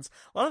digressions,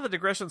 a lot of the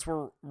digressions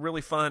were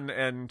really fun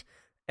and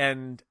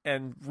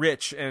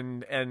rich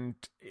and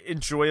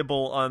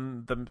enjoyable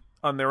on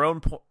their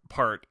own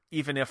part,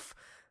 even if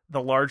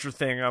the larger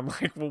thing, I'm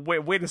like,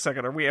 well, wait a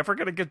second, are we ever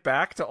going to get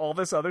back to all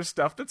this other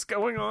stuff that's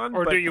going on?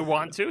 Or do you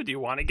want to? Do you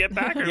want to get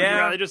back, or would you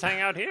rather just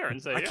hang out here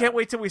and say? I can't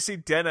wait till we see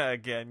Denna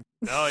again.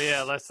 Oh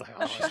yeah, let's. Oh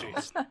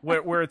jeez.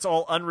 where it's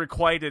all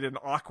unrequited and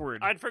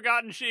awkward. I'd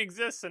forgotten she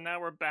exists, and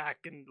now we're back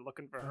and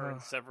looking for her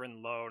in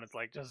Severin Low, and it's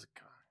like, just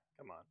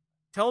come on.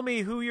 Tell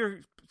me who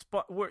your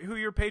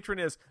patron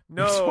is.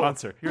 No, Your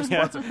sponsor. Your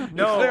sponsor. Yeah.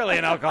 No, You're clearly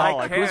an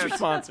alcoholic. Who's your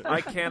sponsor? I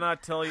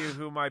cannot tell you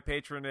who my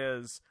patron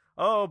is.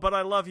 Oh, but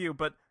I love you.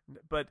 But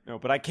no,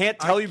 but I can't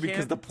tell you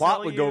because the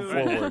plot would go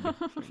forward.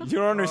 You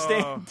don't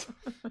understand.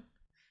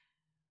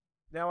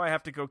 Now I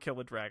have to go kill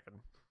a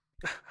dragon.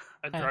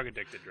 A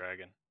drug-addicted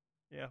dragon.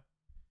 Yeah.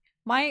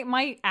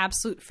 My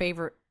absolute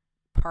favorite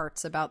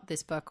parts about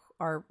this book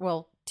are,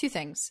 well, two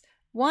things.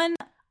 One,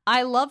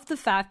 I love the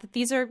fact that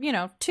these are,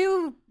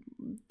 two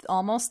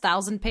almost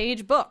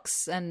 1,000-page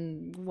books,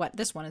 and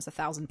this one is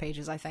 1,000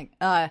 pages, I think.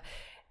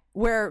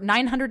 Where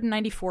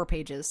 994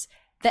 pages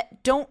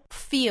that don't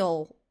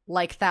feel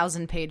like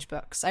 1,000-page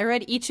books. I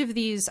read each of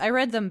these. I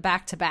read them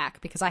back to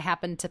back because I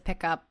happened to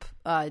pick up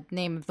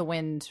Name of the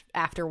Wind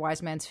after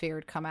Wise Man's Fear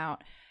had come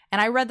out, and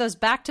I read those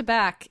back to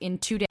back in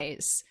 2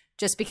 days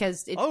just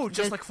because.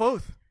 Just like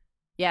Foth.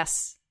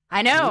 Yes,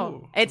 I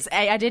know. Ooh.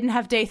 I didn't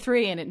have day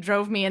 3, and it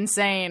drove me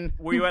insane.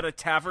 Were you at a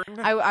tavern?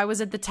 I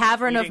was at the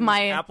tavern of eating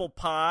my apple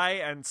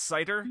pie and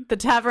cider. the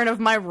tavern of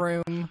my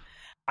room.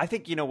 I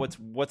think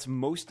what's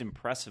most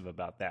impressive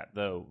about that,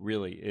 though,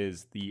 really,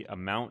 is the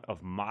amount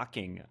of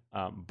mocking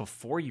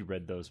before you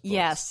read those books.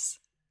 Yes.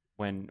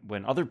 When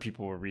other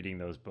people were reading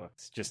those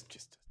books, just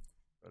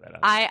throw that out.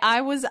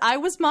 I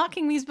was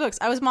mocking these books.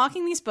 I was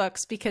mocking these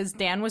books because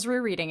Dan was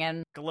rereading,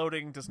 and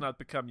Gloating does not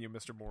become you,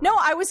 Mr. Moore. no,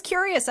 I was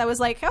curious. I was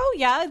like, oh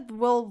yeah,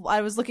 well,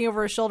 I was looking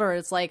over his shoulder.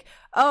 It's like,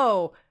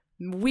 oh,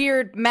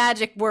 weird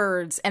magic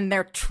words, and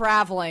they're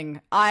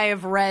traveling.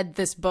 I've read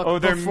this book before.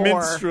 they're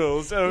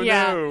minstrels. Oh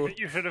Yeah. no.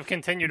 You should have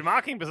continued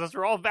mocking because those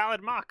are all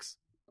valid mocks.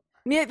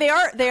 Yeah, they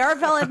are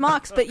valid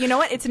mocks, but you know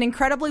what? It's an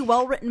incredibly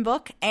well-written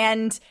book,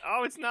 and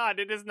Oh, it's not.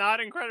 It is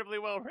not incredibly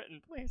well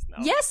written. Please, no.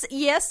 yes. Oh,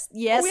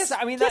 yes,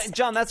 I mean,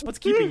 John, that's what's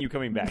keeping you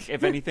coming back.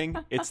 If anything,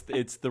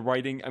 it's the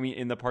writing. I mean,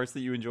 in the parts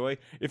that you enjoy.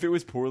 If it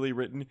was poorly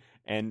written,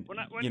 and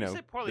When you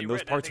say poorly then those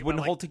written, I parts think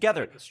wouldn't about, hold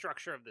together. Like the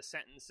structure of the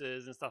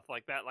sentences and stuff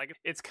like that. Like,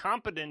 it's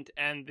competent,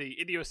 and the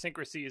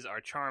idiosyncrasies are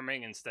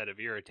charming instead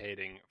of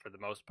irritating for the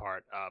most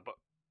part. But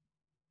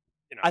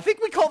I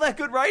think we call that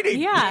good writing.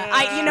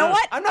 Yeah, you know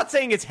what? I'm not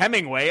saying it's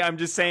Hemingway. I'm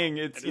just saying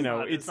it's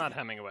it's not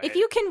Hemingway. If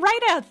you can write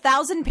a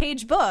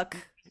 1,000-page book,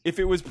 If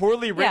it was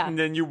poorly written,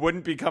 then you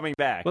wouldn't be coming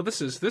back. Well,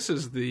 this is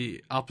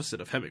the opposite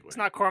of Hemingway. It's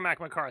not Cormac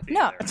McCarthy.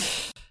 No.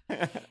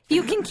 Either.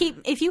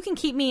 If you can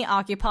keep me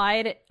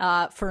occupied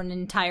for an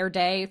entire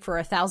day for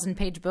a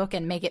 1,000-page book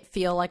and make it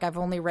feel like I've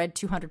only read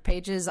 200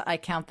 pages, I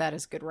count that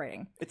as good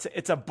writing.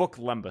 It's a book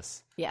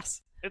lumbus.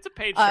 Yes. It's a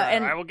page turner.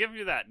 And I will give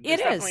you that.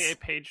 It's definitely a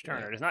page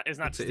turner. It's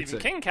not Stephen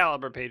King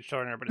caliber page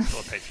turner, but it's still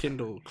a page turner.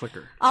 Kindle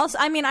clicker. Also,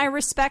 I mean, I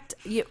respect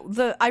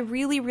I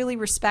really, really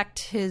respect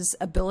his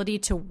ability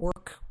to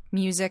work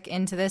music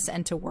into this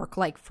and to work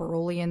like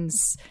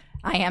Ferolian's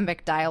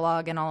iambic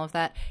dialogue and all of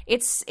that.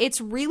 It's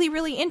really,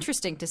 really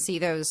interesting to see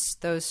those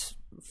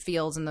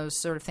fields and those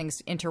sort of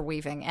things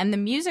interweaving. And the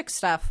music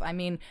stuff, I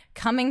mean,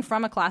 coming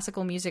from a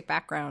classical music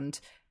background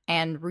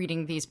and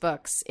reading these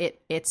books,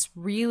 it's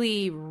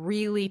really,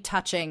 really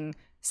touching.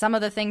 Some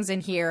of the things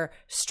in here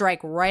strike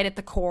right at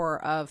the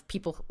core of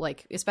people,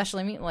 like,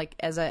 especially me, like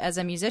as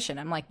a musician.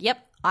 I'm like,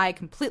 yep, I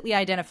completely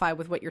identify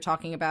with what you're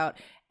talking about,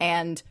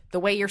 and the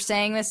way you're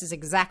saying this is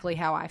exactly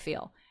how I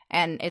feel.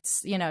 And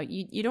it's,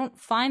 you don't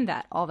find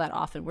that all that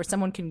often, where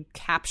someone can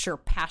capture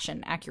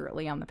passion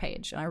accurately on the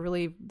page. And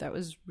that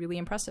was really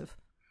impressive.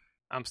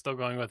 I'm still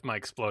going with my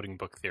exploding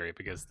book theory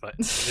because,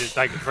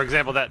 like, for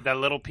example, that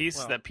little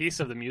piece, that piece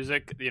of the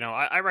music,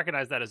 I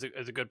recognize that as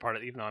a good part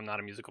of, even though I'm not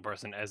a musical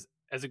person, as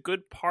a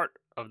good part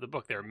of the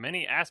book. There are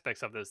many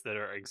aspects of this that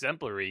are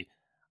exemplary.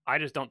 I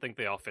just don't think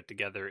they all fit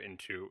together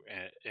into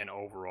an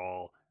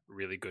overall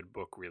really good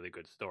book, really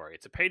good story.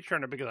 It's a page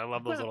turner because I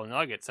love those little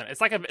nuggets, and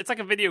it's like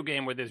a video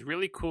game where there's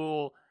really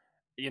cool,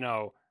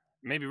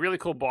 maybe really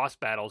cool boss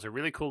battles or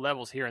really cool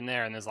levels here and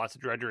there, and there's lots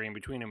of drudgery in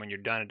between, and when you're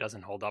done, it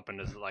doesn't hold up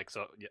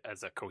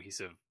as a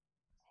cohesive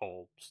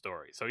whole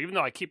story. So even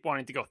though I keep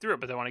wanting to go through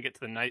it, but I want to get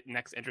to the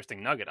next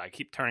interesting nugget, I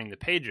keep turning the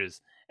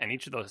pages, and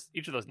each of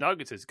those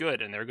nuggets is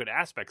good, and there are good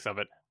aspects of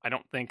it. I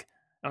don't think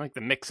the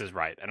mix is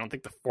right. I don't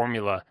think the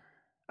formula.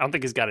 I don't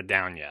think he's got it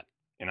down yet.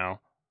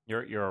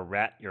 You're a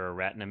rat. You're a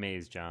rat in a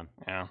maze, John.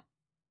 Yeah.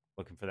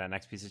 Looking for that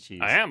next piece of cheese.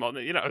 I am. Well,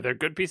 there are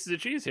good pieces of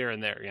cheese here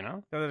and there,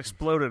 That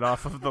exploded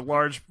off of the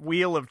large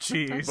wheel of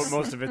cheese. But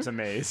most of it's a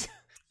maze.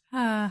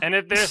 And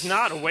if there's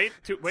not, wait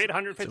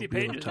 150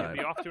 pages and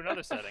be off to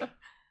another setting.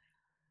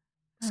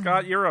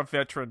 Scott, you're a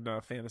veteran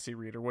fantasy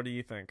reader. What do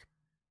you think?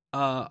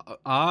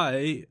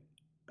 I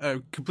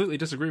completely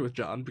disagree with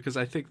John, because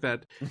I think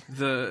that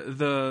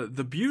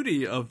the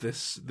beauty of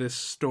this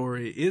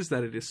story is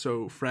that it is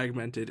so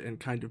fragmented and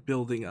kind of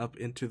building up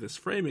into this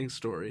framing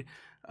story.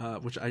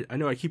 Which I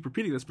know I keep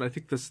repeating this, but I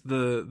think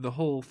the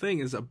whole thing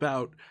is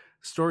about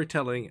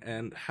storytelling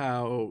and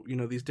how,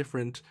 these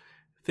different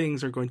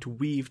things are going to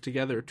weave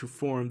together to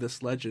form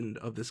this legend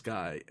of this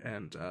guy.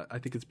 And I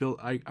think it's built.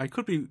 I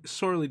could be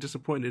sorely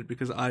disappointed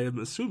because I am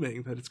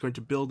assuming that it's going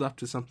to build up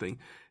to something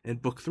in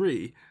book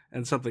 3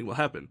 and something will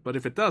happen. But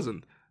if it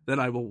doesn't, then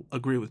I will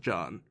agree with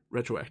John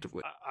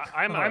retroactively.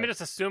 I'm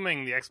just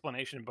assuming the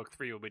explanation in book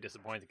 3 will be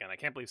disappointing, and I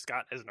can't believe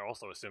Scott isn't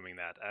also assuming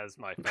that as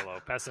my fellow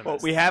pessimist. Well,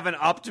 we have an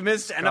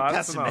optimist and Scott's a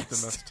pessimist. An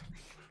optimist.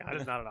 Scott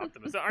is not an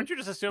optimist. Aren't you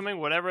just assuming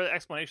whatever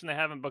explanation they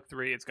have in book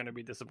 3, it's going to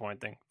be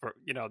disappointing?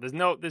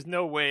 There's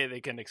no way they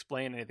can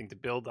explain anything to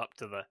build up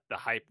to the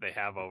hype they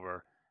have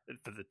over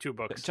for the 2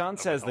 books. John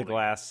says the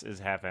glass is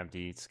half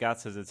empty. Scott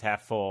says it's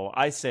half full.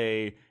 I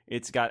say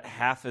it's got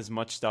half as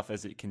much stuff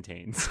as it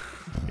contains.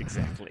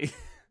 Exactly.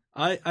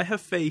 I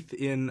have faith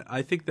in.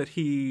 I think that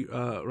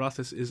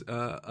Rothfuss is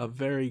a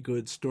very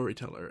good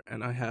storyteller,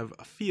 and I have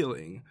a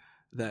feeling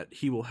that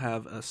he will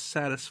have a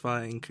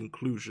satisfying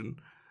conclusion.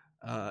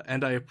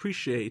 And I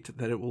appreciate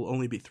that it will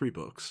only be 3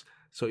 books.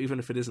 So even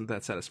if it isn't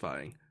that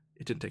satisfying,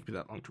 it didn't take me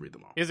that long to read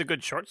them all. He's a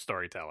good short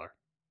storyteller.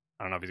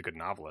 I don't know if he's a good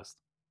novelist.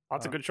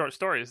 Lots of good short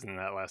stories in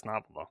that last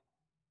novel, though.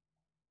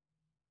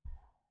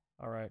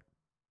 All right,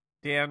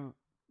 Dan.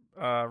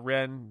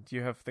 Ren, do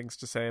you have things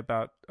to say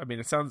about? I mean,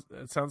 it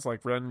sounds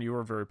like Ren, you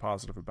were very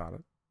positive about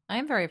it. I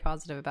am very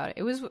positive about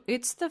it.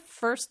 It's the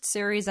first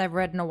series I've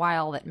read in a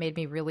while that made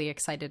me really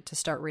excited to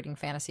start reading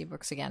fantasy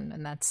books again,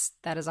 and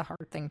that is a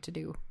hard thing to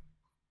do.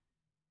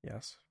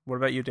 Yes. What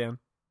about you, Dan?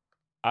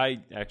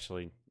 I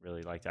actually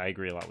really liked it. I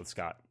agree a lot with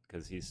Scott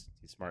because he's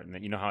smart,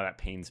 and you know how that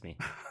pains me.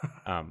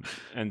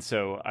 And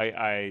so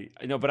I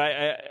know, but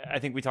I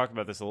think we talked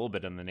about this a little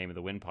bit in the Name of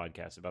the Wind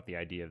podcast about the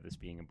idea of this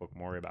being a book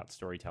more about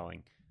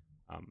storytelling.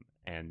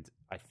 And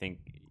I think,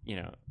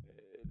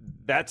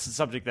 that's a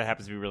subject that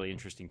happens to be really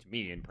interesting to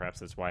me, and perhaps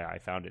that's why I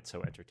found it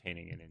so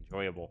entertaining and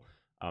enjoyable.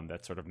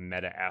 That sort of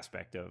meta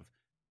aspect of,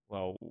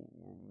 well,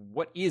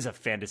 what is a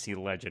fantasy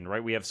legend,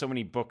 right? We have so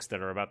many books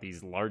that are about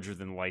these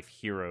larger-than-life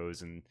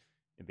heroes and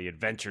the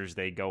adventures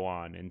they go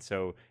on, and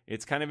so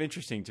it's kind of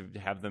interesting to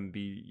have them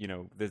be,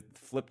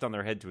 flipped on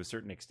their head to a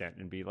certain extent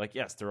and be like,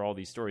 yes, there are all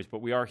these stories,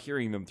 but we are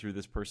hearing them through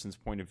this person's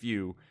point of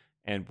view,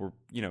 and we're,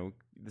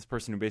 this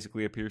person who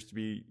basically appears to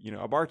be,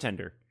 a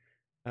bartender.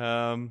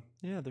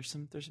 There's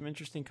some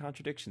interesting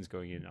contradictions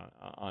going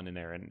on in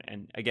there,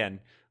 and again,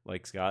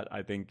 like Scott,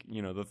 I think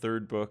the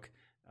 3rd book,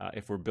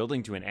 if we're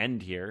building to an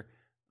end here,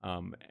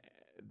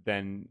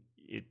 then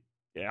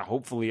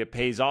hopefully it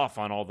pays off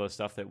on all the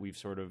stuff that we've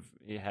sort of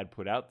had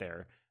put out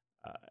there.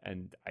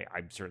 and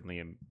I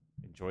certainly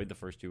enjoyed the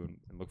first two and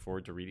look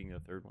forward to reading the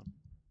third one.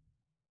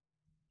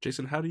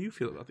 Jason, how do you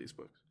feel about these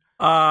books?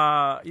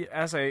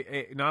 As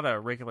a not a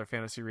regular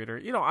fantasy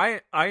reader,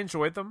 I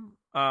enjoyed them.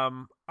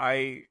 I'm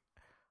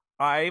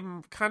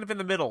kind of in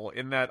the middle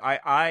in that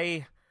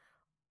I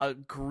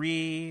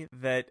agree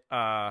that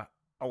a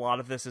lot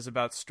of this is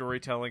about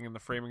storytelling, and the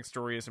framing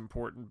story is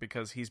important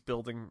because he's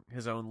building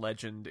his own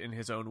legend in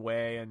his own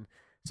way, and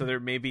so there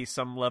may be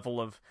some level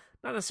of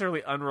not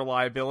necessarily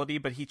unreliability,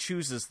 but he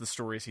chooses the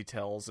stories he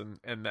tells,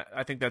 and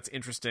I think that's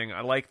interesting. I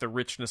like the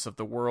richness of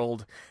the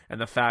world and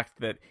the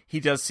fact that he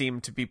does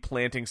seem to be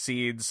planting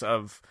seeds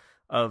of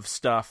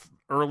stuff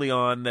early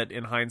on that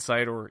in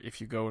hindsight, or if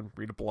you go and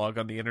read a blog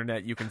on the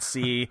internet, you can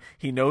see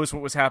he knows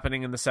what was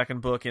happening in the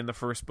second book, in the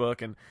first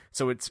book, and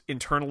so it's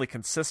internally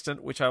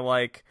consistent, which I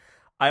like.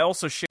 I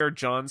also share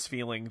John's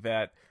feeling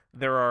that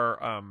there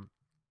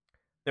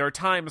are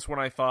times when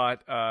I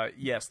thought,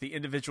 yes, the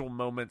individual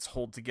moments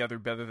hold together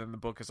better than the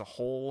book as a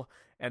whole,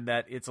 and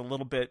that it's a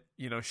little bit,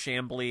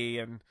 shambly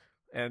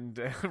and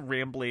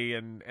rambly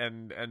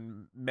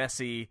and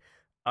messy,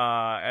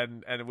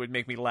 and it would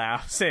make me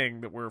laugh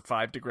saying that we're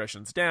 5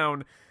 digressions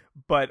down,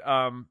 but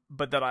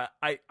that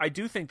I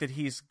do think that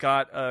he's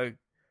got a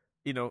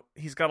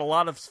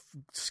lot of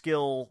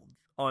skill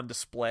on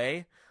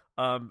display,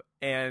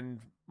 and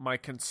my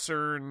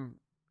concern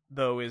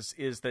though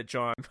is that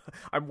John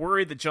I'm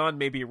worried that John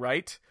may be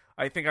right.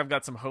 I think I've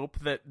got some hope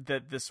that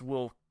this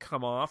will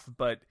come off,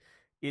 but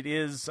it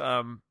is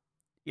the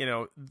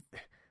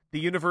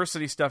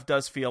university stuff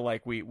does feel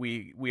like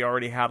we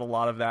already had a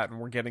lot of that and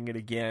we're getting it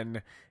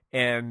again,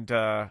 and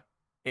I'm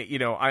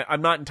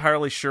not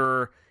entirely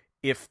sure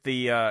if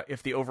the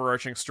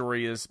overarching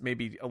story is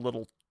maybe a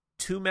little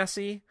too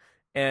messy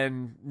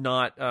and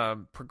not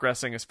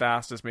progressing as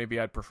fast as maybe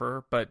I'd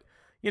prefer, but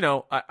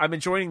I'm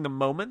enjoying the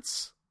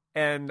moments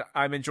and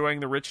I'm enjoying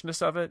the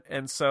richness of it,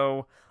 and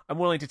so I'm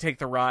willing to take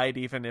the ride,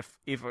 even if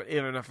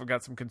I've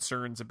got some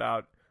concerns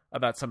about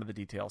some of the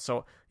details.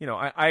 So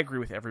I agree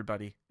with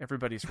everybody.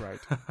 Everybody's right.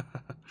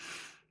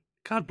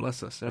 God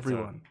bless us,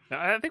 everyone.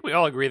 I think we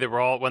all agree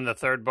that when the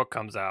third book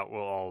comes out,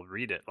 we'll all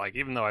read it. Like,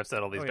 even though I've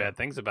said all these bad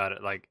things about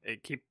it, like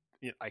it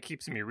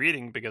keeps me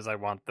reading because I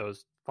want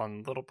those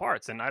fun little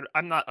parts, and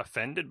I'm not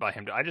offended by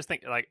him. I just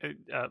think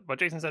what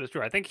Jason said is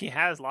true. I think he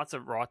has lots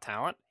of raw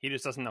talent. He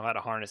just doesn't know how to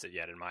harness it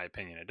yet, in my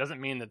opinion. It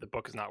doesn't mean that the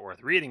book is not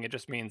worth reading. It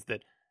just means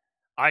that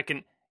I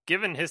can,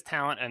 given his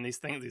talent and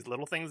these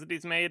little things that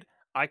he's made,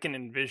 I can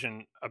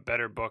envision a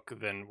better book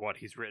than what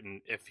he's written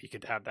if he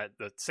could have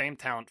the same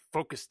talent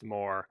focused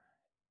more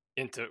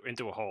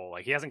into a whole.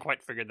 Like, he hasn't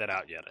quite figured that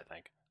out yet, I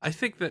think. I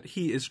think that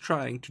he is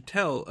trying to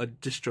tell a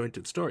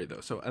disjointed story,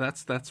 though. So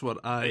that's what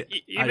I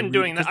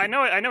doing that. I know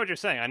what you're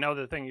saying. I know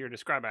the thing you're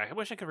describing. I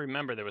wish I could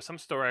remember. There was some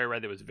story I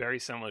read that was very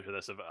similar to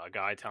this, of a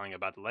guy telling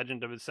about the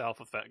legend of himself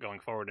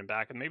going forward and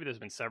back, and maybe there's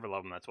been several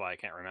of them. That's why I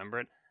can't remember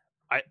it.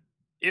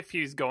 If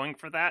he's going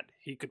for that,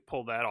 he could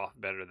pull that off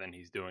better than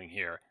he's doing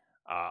here.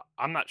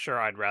 I'm not sure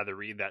I'd rather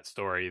read that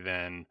story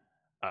than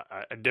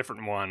a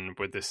different one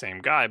with the same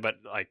guy, but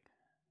like,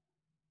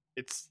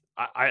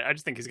 I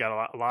just think he's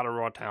got a lot of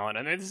raw talent,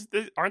 and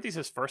aren't these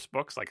his first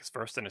books, like his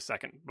first and his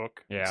second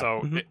book? Yeah.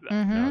 So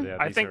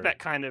I think that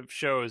kind of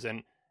shows,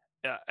 and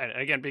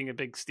again, being a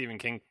big Stephen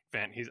King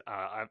fan, he's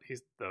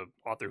the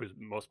author whose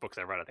most books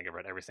I've read. I think I've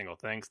read every single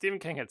thing. Stephen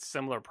King had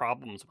similar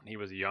problems when he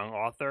was a young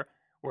author,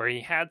 where he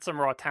had some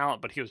raw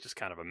talent, but he was just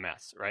kind of a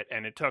mess, right?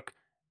 And it took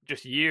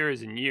just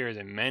years and years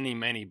and many,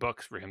 many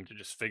books for him to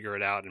just figure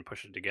it out and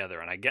push it together.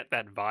 And I get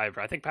that vibe.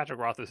 I think Patrick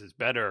Rothfuss is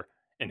better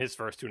in his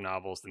first 2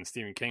 novels than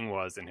Stephen King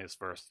was in his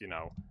first,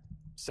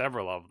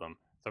 several of them.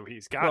 So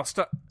he's got...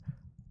 Well,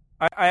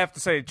 I have to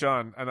say,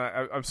 John, and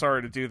I'm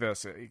sorry to do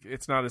this.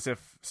 It's not as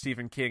if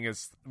Stephen King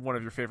is one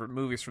of your favorite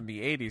movies from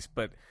the 80s,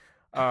 but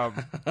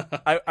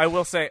I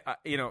will say,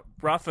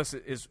 Rothfuss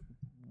is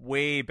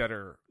way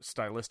better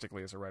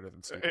stylistically as a writer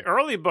than Stephen King.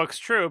 Early books,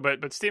 true,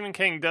 but Stephen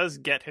King does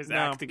get his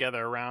act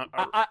together around.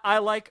 I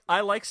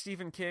like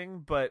Stephen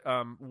King, but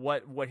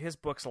what his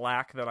books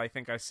lack that I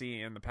think I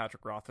see in the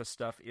Patrick Rothfuss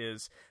stuff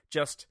is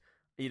just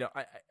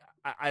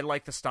I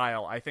like the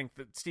style. I think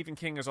that Stephen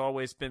King has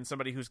always been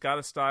somebody who's got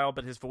a style,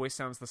 but his voice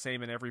sounds the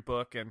same in every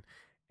book, and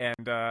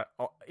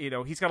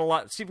he's got a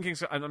lot. Stephen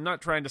King's. I'm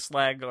not trying to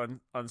slag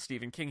on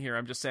Stephen King here.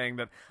 I'm just saying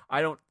that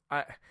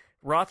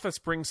Rothfuss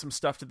brings some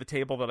stuff to the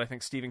table that I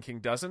think Stephen King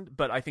doesn't,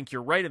 but I think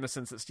you're right in the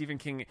sense that Stephen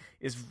King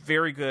is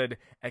very good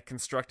at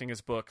constructing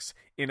his books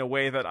in a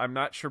way that I'm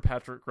not sure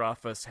Patrick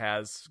Rothfuss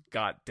has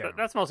got down.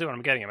 That's mostly what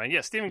I'm getting at. I mean,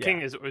 yeah, Stephen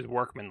King is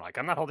workmanlike.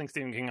 I'm not holding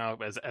Stephen King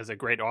up as a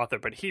great author,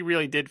 but he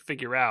really did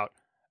figure out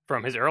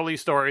from his early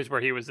stories where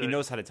he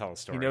knows how to tell a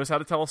story. He knows how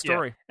to tell a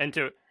story. Yeah. And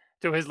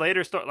to his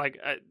later story, like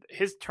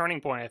his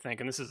turning point, I think,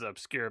 and this is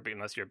obscure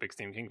unless you're a big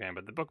Stephen King fan,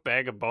 but the book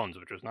Bag of Bones,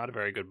 which was not a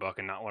very good book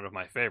and not one of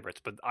my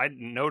favorites, but I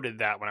noted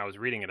that when I was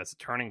reading it as a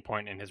turning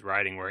point in his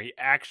writing, where he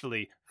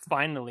actually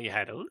finally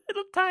had a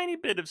little tiny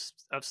bit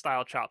of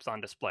style chops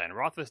on display. And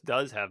Rothfuss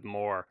does have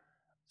more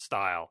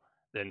style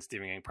than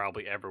Stephen King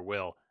probably ever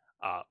will.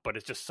 but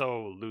it's just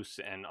so loose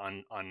and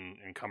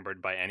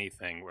unencumbered by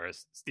anything,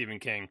 whereas Stephen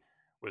King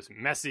was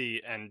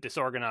messy and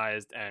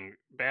disorganized and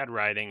bad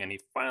writing, and he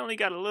finally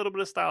got a little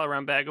bit of style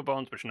around Bag of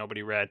Bones, which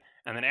nobody read,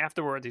 and then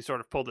afterwards he sort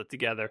of pulled it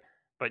together.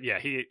 But yeah,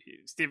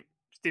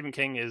 Stephen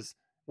King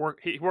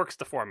he works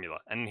the formula,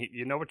 and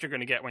you know what you're going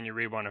to get when you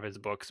read one of his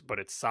books, but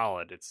it's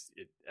solid.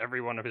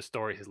 Every one of his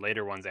stories, his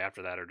later ones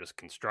after that, are just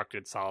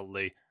constructed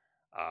solidly,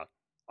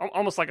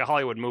 almost like a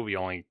Hollywood movie,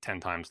 only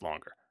 10 times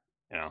longer.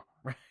 You know,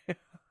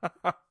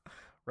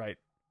 right.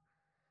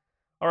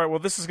 All right. Well,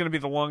 this is going to be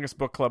the longest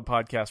book club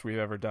podcast we've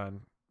ever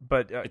done.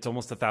 But it's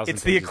almost 1,000.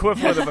 It's the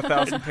equivalent of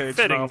 1,000-page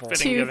novel.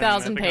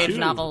 2,000-page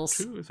novels.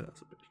 2,000-page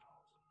novels.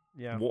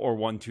 Yeah. Or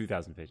one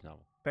 2,000-page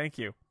novel. Thank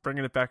you,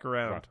 bringing it back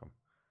around.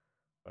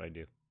 But I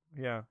do.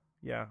 Yeah.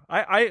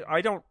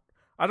 I don't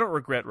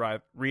regret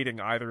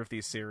reading either of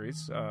these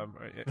series.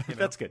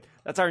 That's good.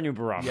 That's our new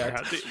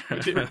barometer.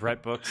 Yeah.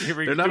 Regret books.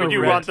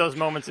 You want those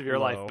moments of your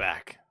life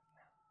back?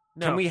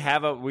 No. Can we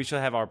should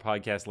have our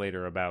podcast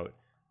later about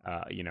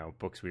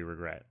books we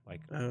regret. Like,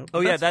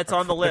 that's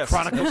on the list.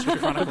 Chronicles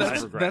of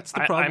Regret. That's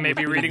the problem. I may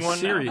be reading one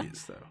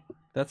series, though.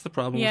 That's the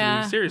problem with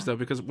reading series, though,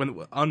 because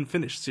when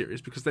unfinished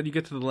series, because then you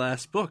get to the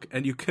last book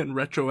and you can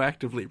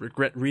retroactively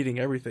regret reading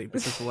everything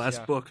because the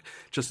last book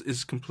just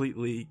is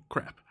completely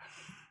crap.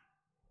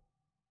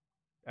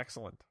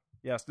 Excellent.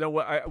 Yes. No.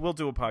 I will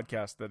do a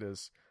podcast that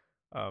is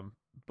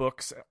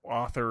books,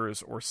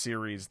 authors, or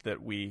series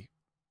that we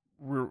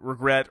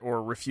regret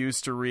or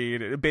refuse to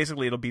read.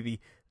 Basically, it'll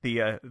be the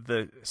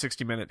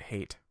 60-minute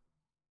hate.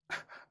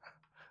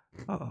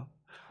 Oh,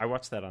 I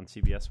watched that on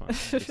CBS once.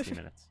 60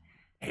 minutes.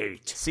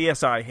 Hate.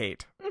 CSI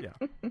hate. Yeah.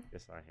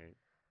 CSI hate.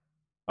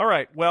 All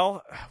right.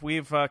 Well,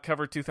 we've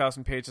covered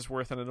 2,000 pages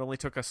worth, and it only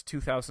took us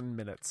 2,000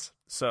 minutes.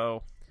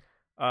 So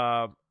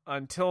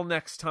until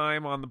next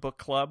time on the book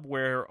club,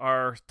 where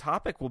our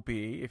topic will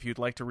be, if you'd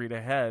like to read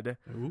ahead,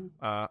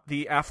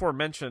 the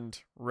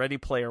aforementioned Ready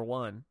Player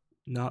One.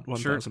 Not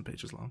 1,000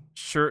 pages long.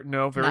 Sure,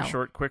 very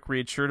short, quick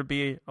read. Sure to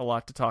be a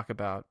lot to talk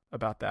about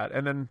that.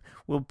 And then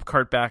we'll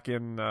cart back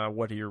in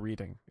what are you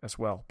reading as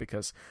well,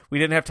 because we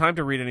didn't have time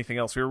to read anything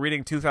else. We were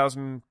reading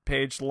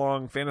 2,000-page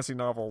long fantasy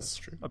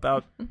novels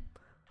about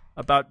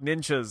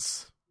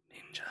ninjas.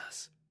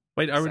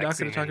 Wait, are we not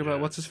going to talk about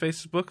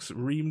what's-his-face's books?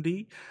 Ream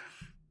D?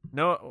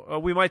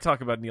 No, we might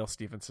talk about Neil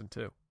Stephenson,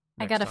 too.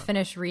 I gotta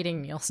finish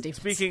reading Neil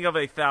Stephenson. Speaking of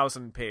a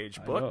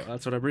 1,000-page book,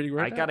 that's what I'm reading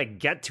right now. I gotta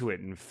get to it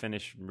and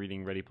finish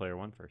reading Ready Player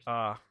One first.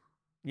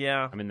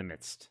 Yeah, I'm in the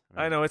midst.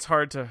 I know it's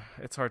hard to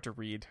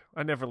read.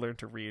 I never learned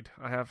to read.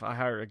 I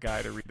hired a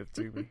guy to read it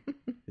to me.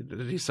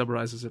 He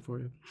summarizes it for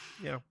you.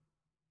 Yeah.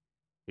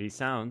 He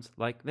sounds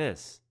like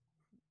this.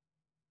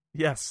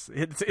 Yes,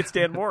 it's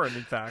Dan Morin,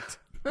 in fact.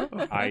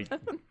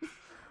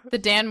 The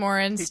Dan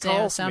Morin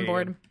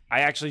soundboard.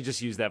 I actually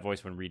just use that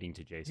voice when reading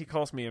to Jason. He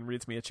calls me and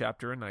reads me a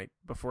chapter a night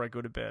before I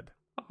go to bed.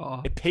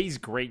 Aww. It pays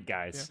great,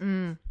 guys.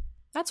 Yeah.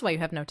 That's why you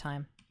have no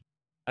time.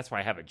 That's why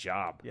I have a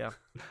job. Yeah.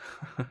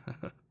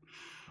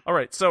 All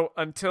right, so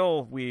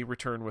until we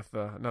return with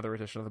another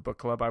edition of the book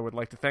club, I would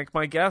like to thank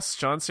my guests.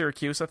 John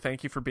Siracusa,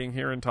 thank you for being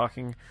here and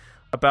talking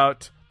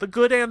about the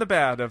good and the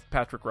bad of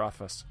Patrick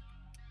Rothfuss.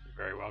 You're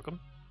very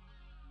welcome.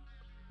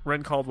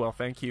 Ren Caldwell,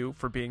 thank you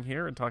for being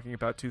here and talking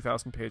about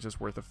 2,000 pages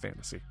worth of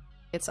fantasy.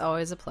 It's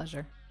always a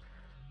pleasure.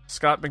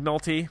 Scott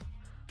McNulty,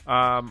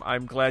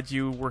 I'm glad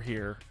you were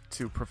here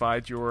to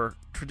provide your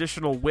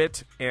traditional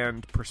wit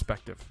and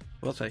perspective.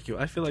 Well, thank you.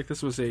 I feel like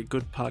this was a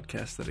good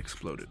podcast that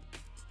exploded.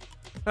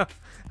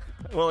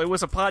 Well, it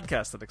was a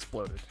podcast that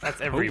exploded.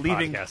 That's every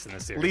podcast in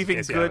this series.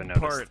 Leaving good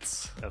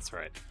parts. That's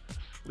right.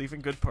 Leaving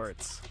good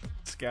parts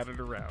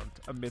scattered around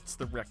amidst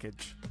the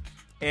wreckage.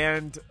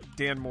 And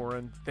Dan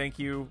Morin, thank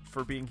you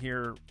for being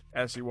here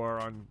as you are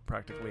on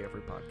practically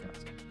every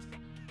podcast.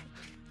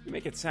 You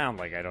make it sound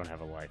like I don't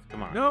have a life.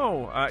 Come on.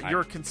 No,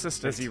 you're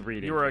consistent. Busy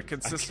reading. You're a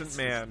consistent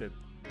man.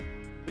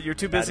 But you're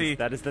too busy.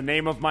 That is the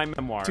name of my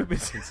memoir. Too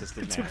busy.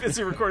 Consistent man. Too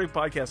busy recording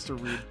podcasts to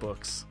read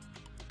books.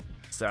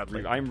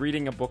 Sadly. I'm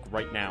reading a book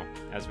right now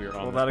as we are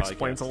on Well, this that podcast.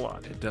 explains a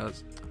lot. It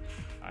does.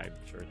 I'm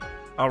sure it does.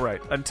 All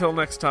right. Until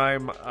next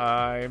time,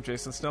 I'm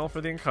Jason Snell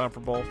for The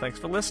Incomparable. Thanks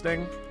for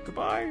listening.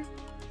 Goodbye.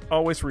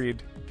 Always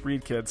read.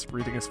 Read, kids.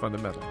 Reading is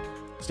fundamental.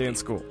 Stay in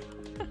school.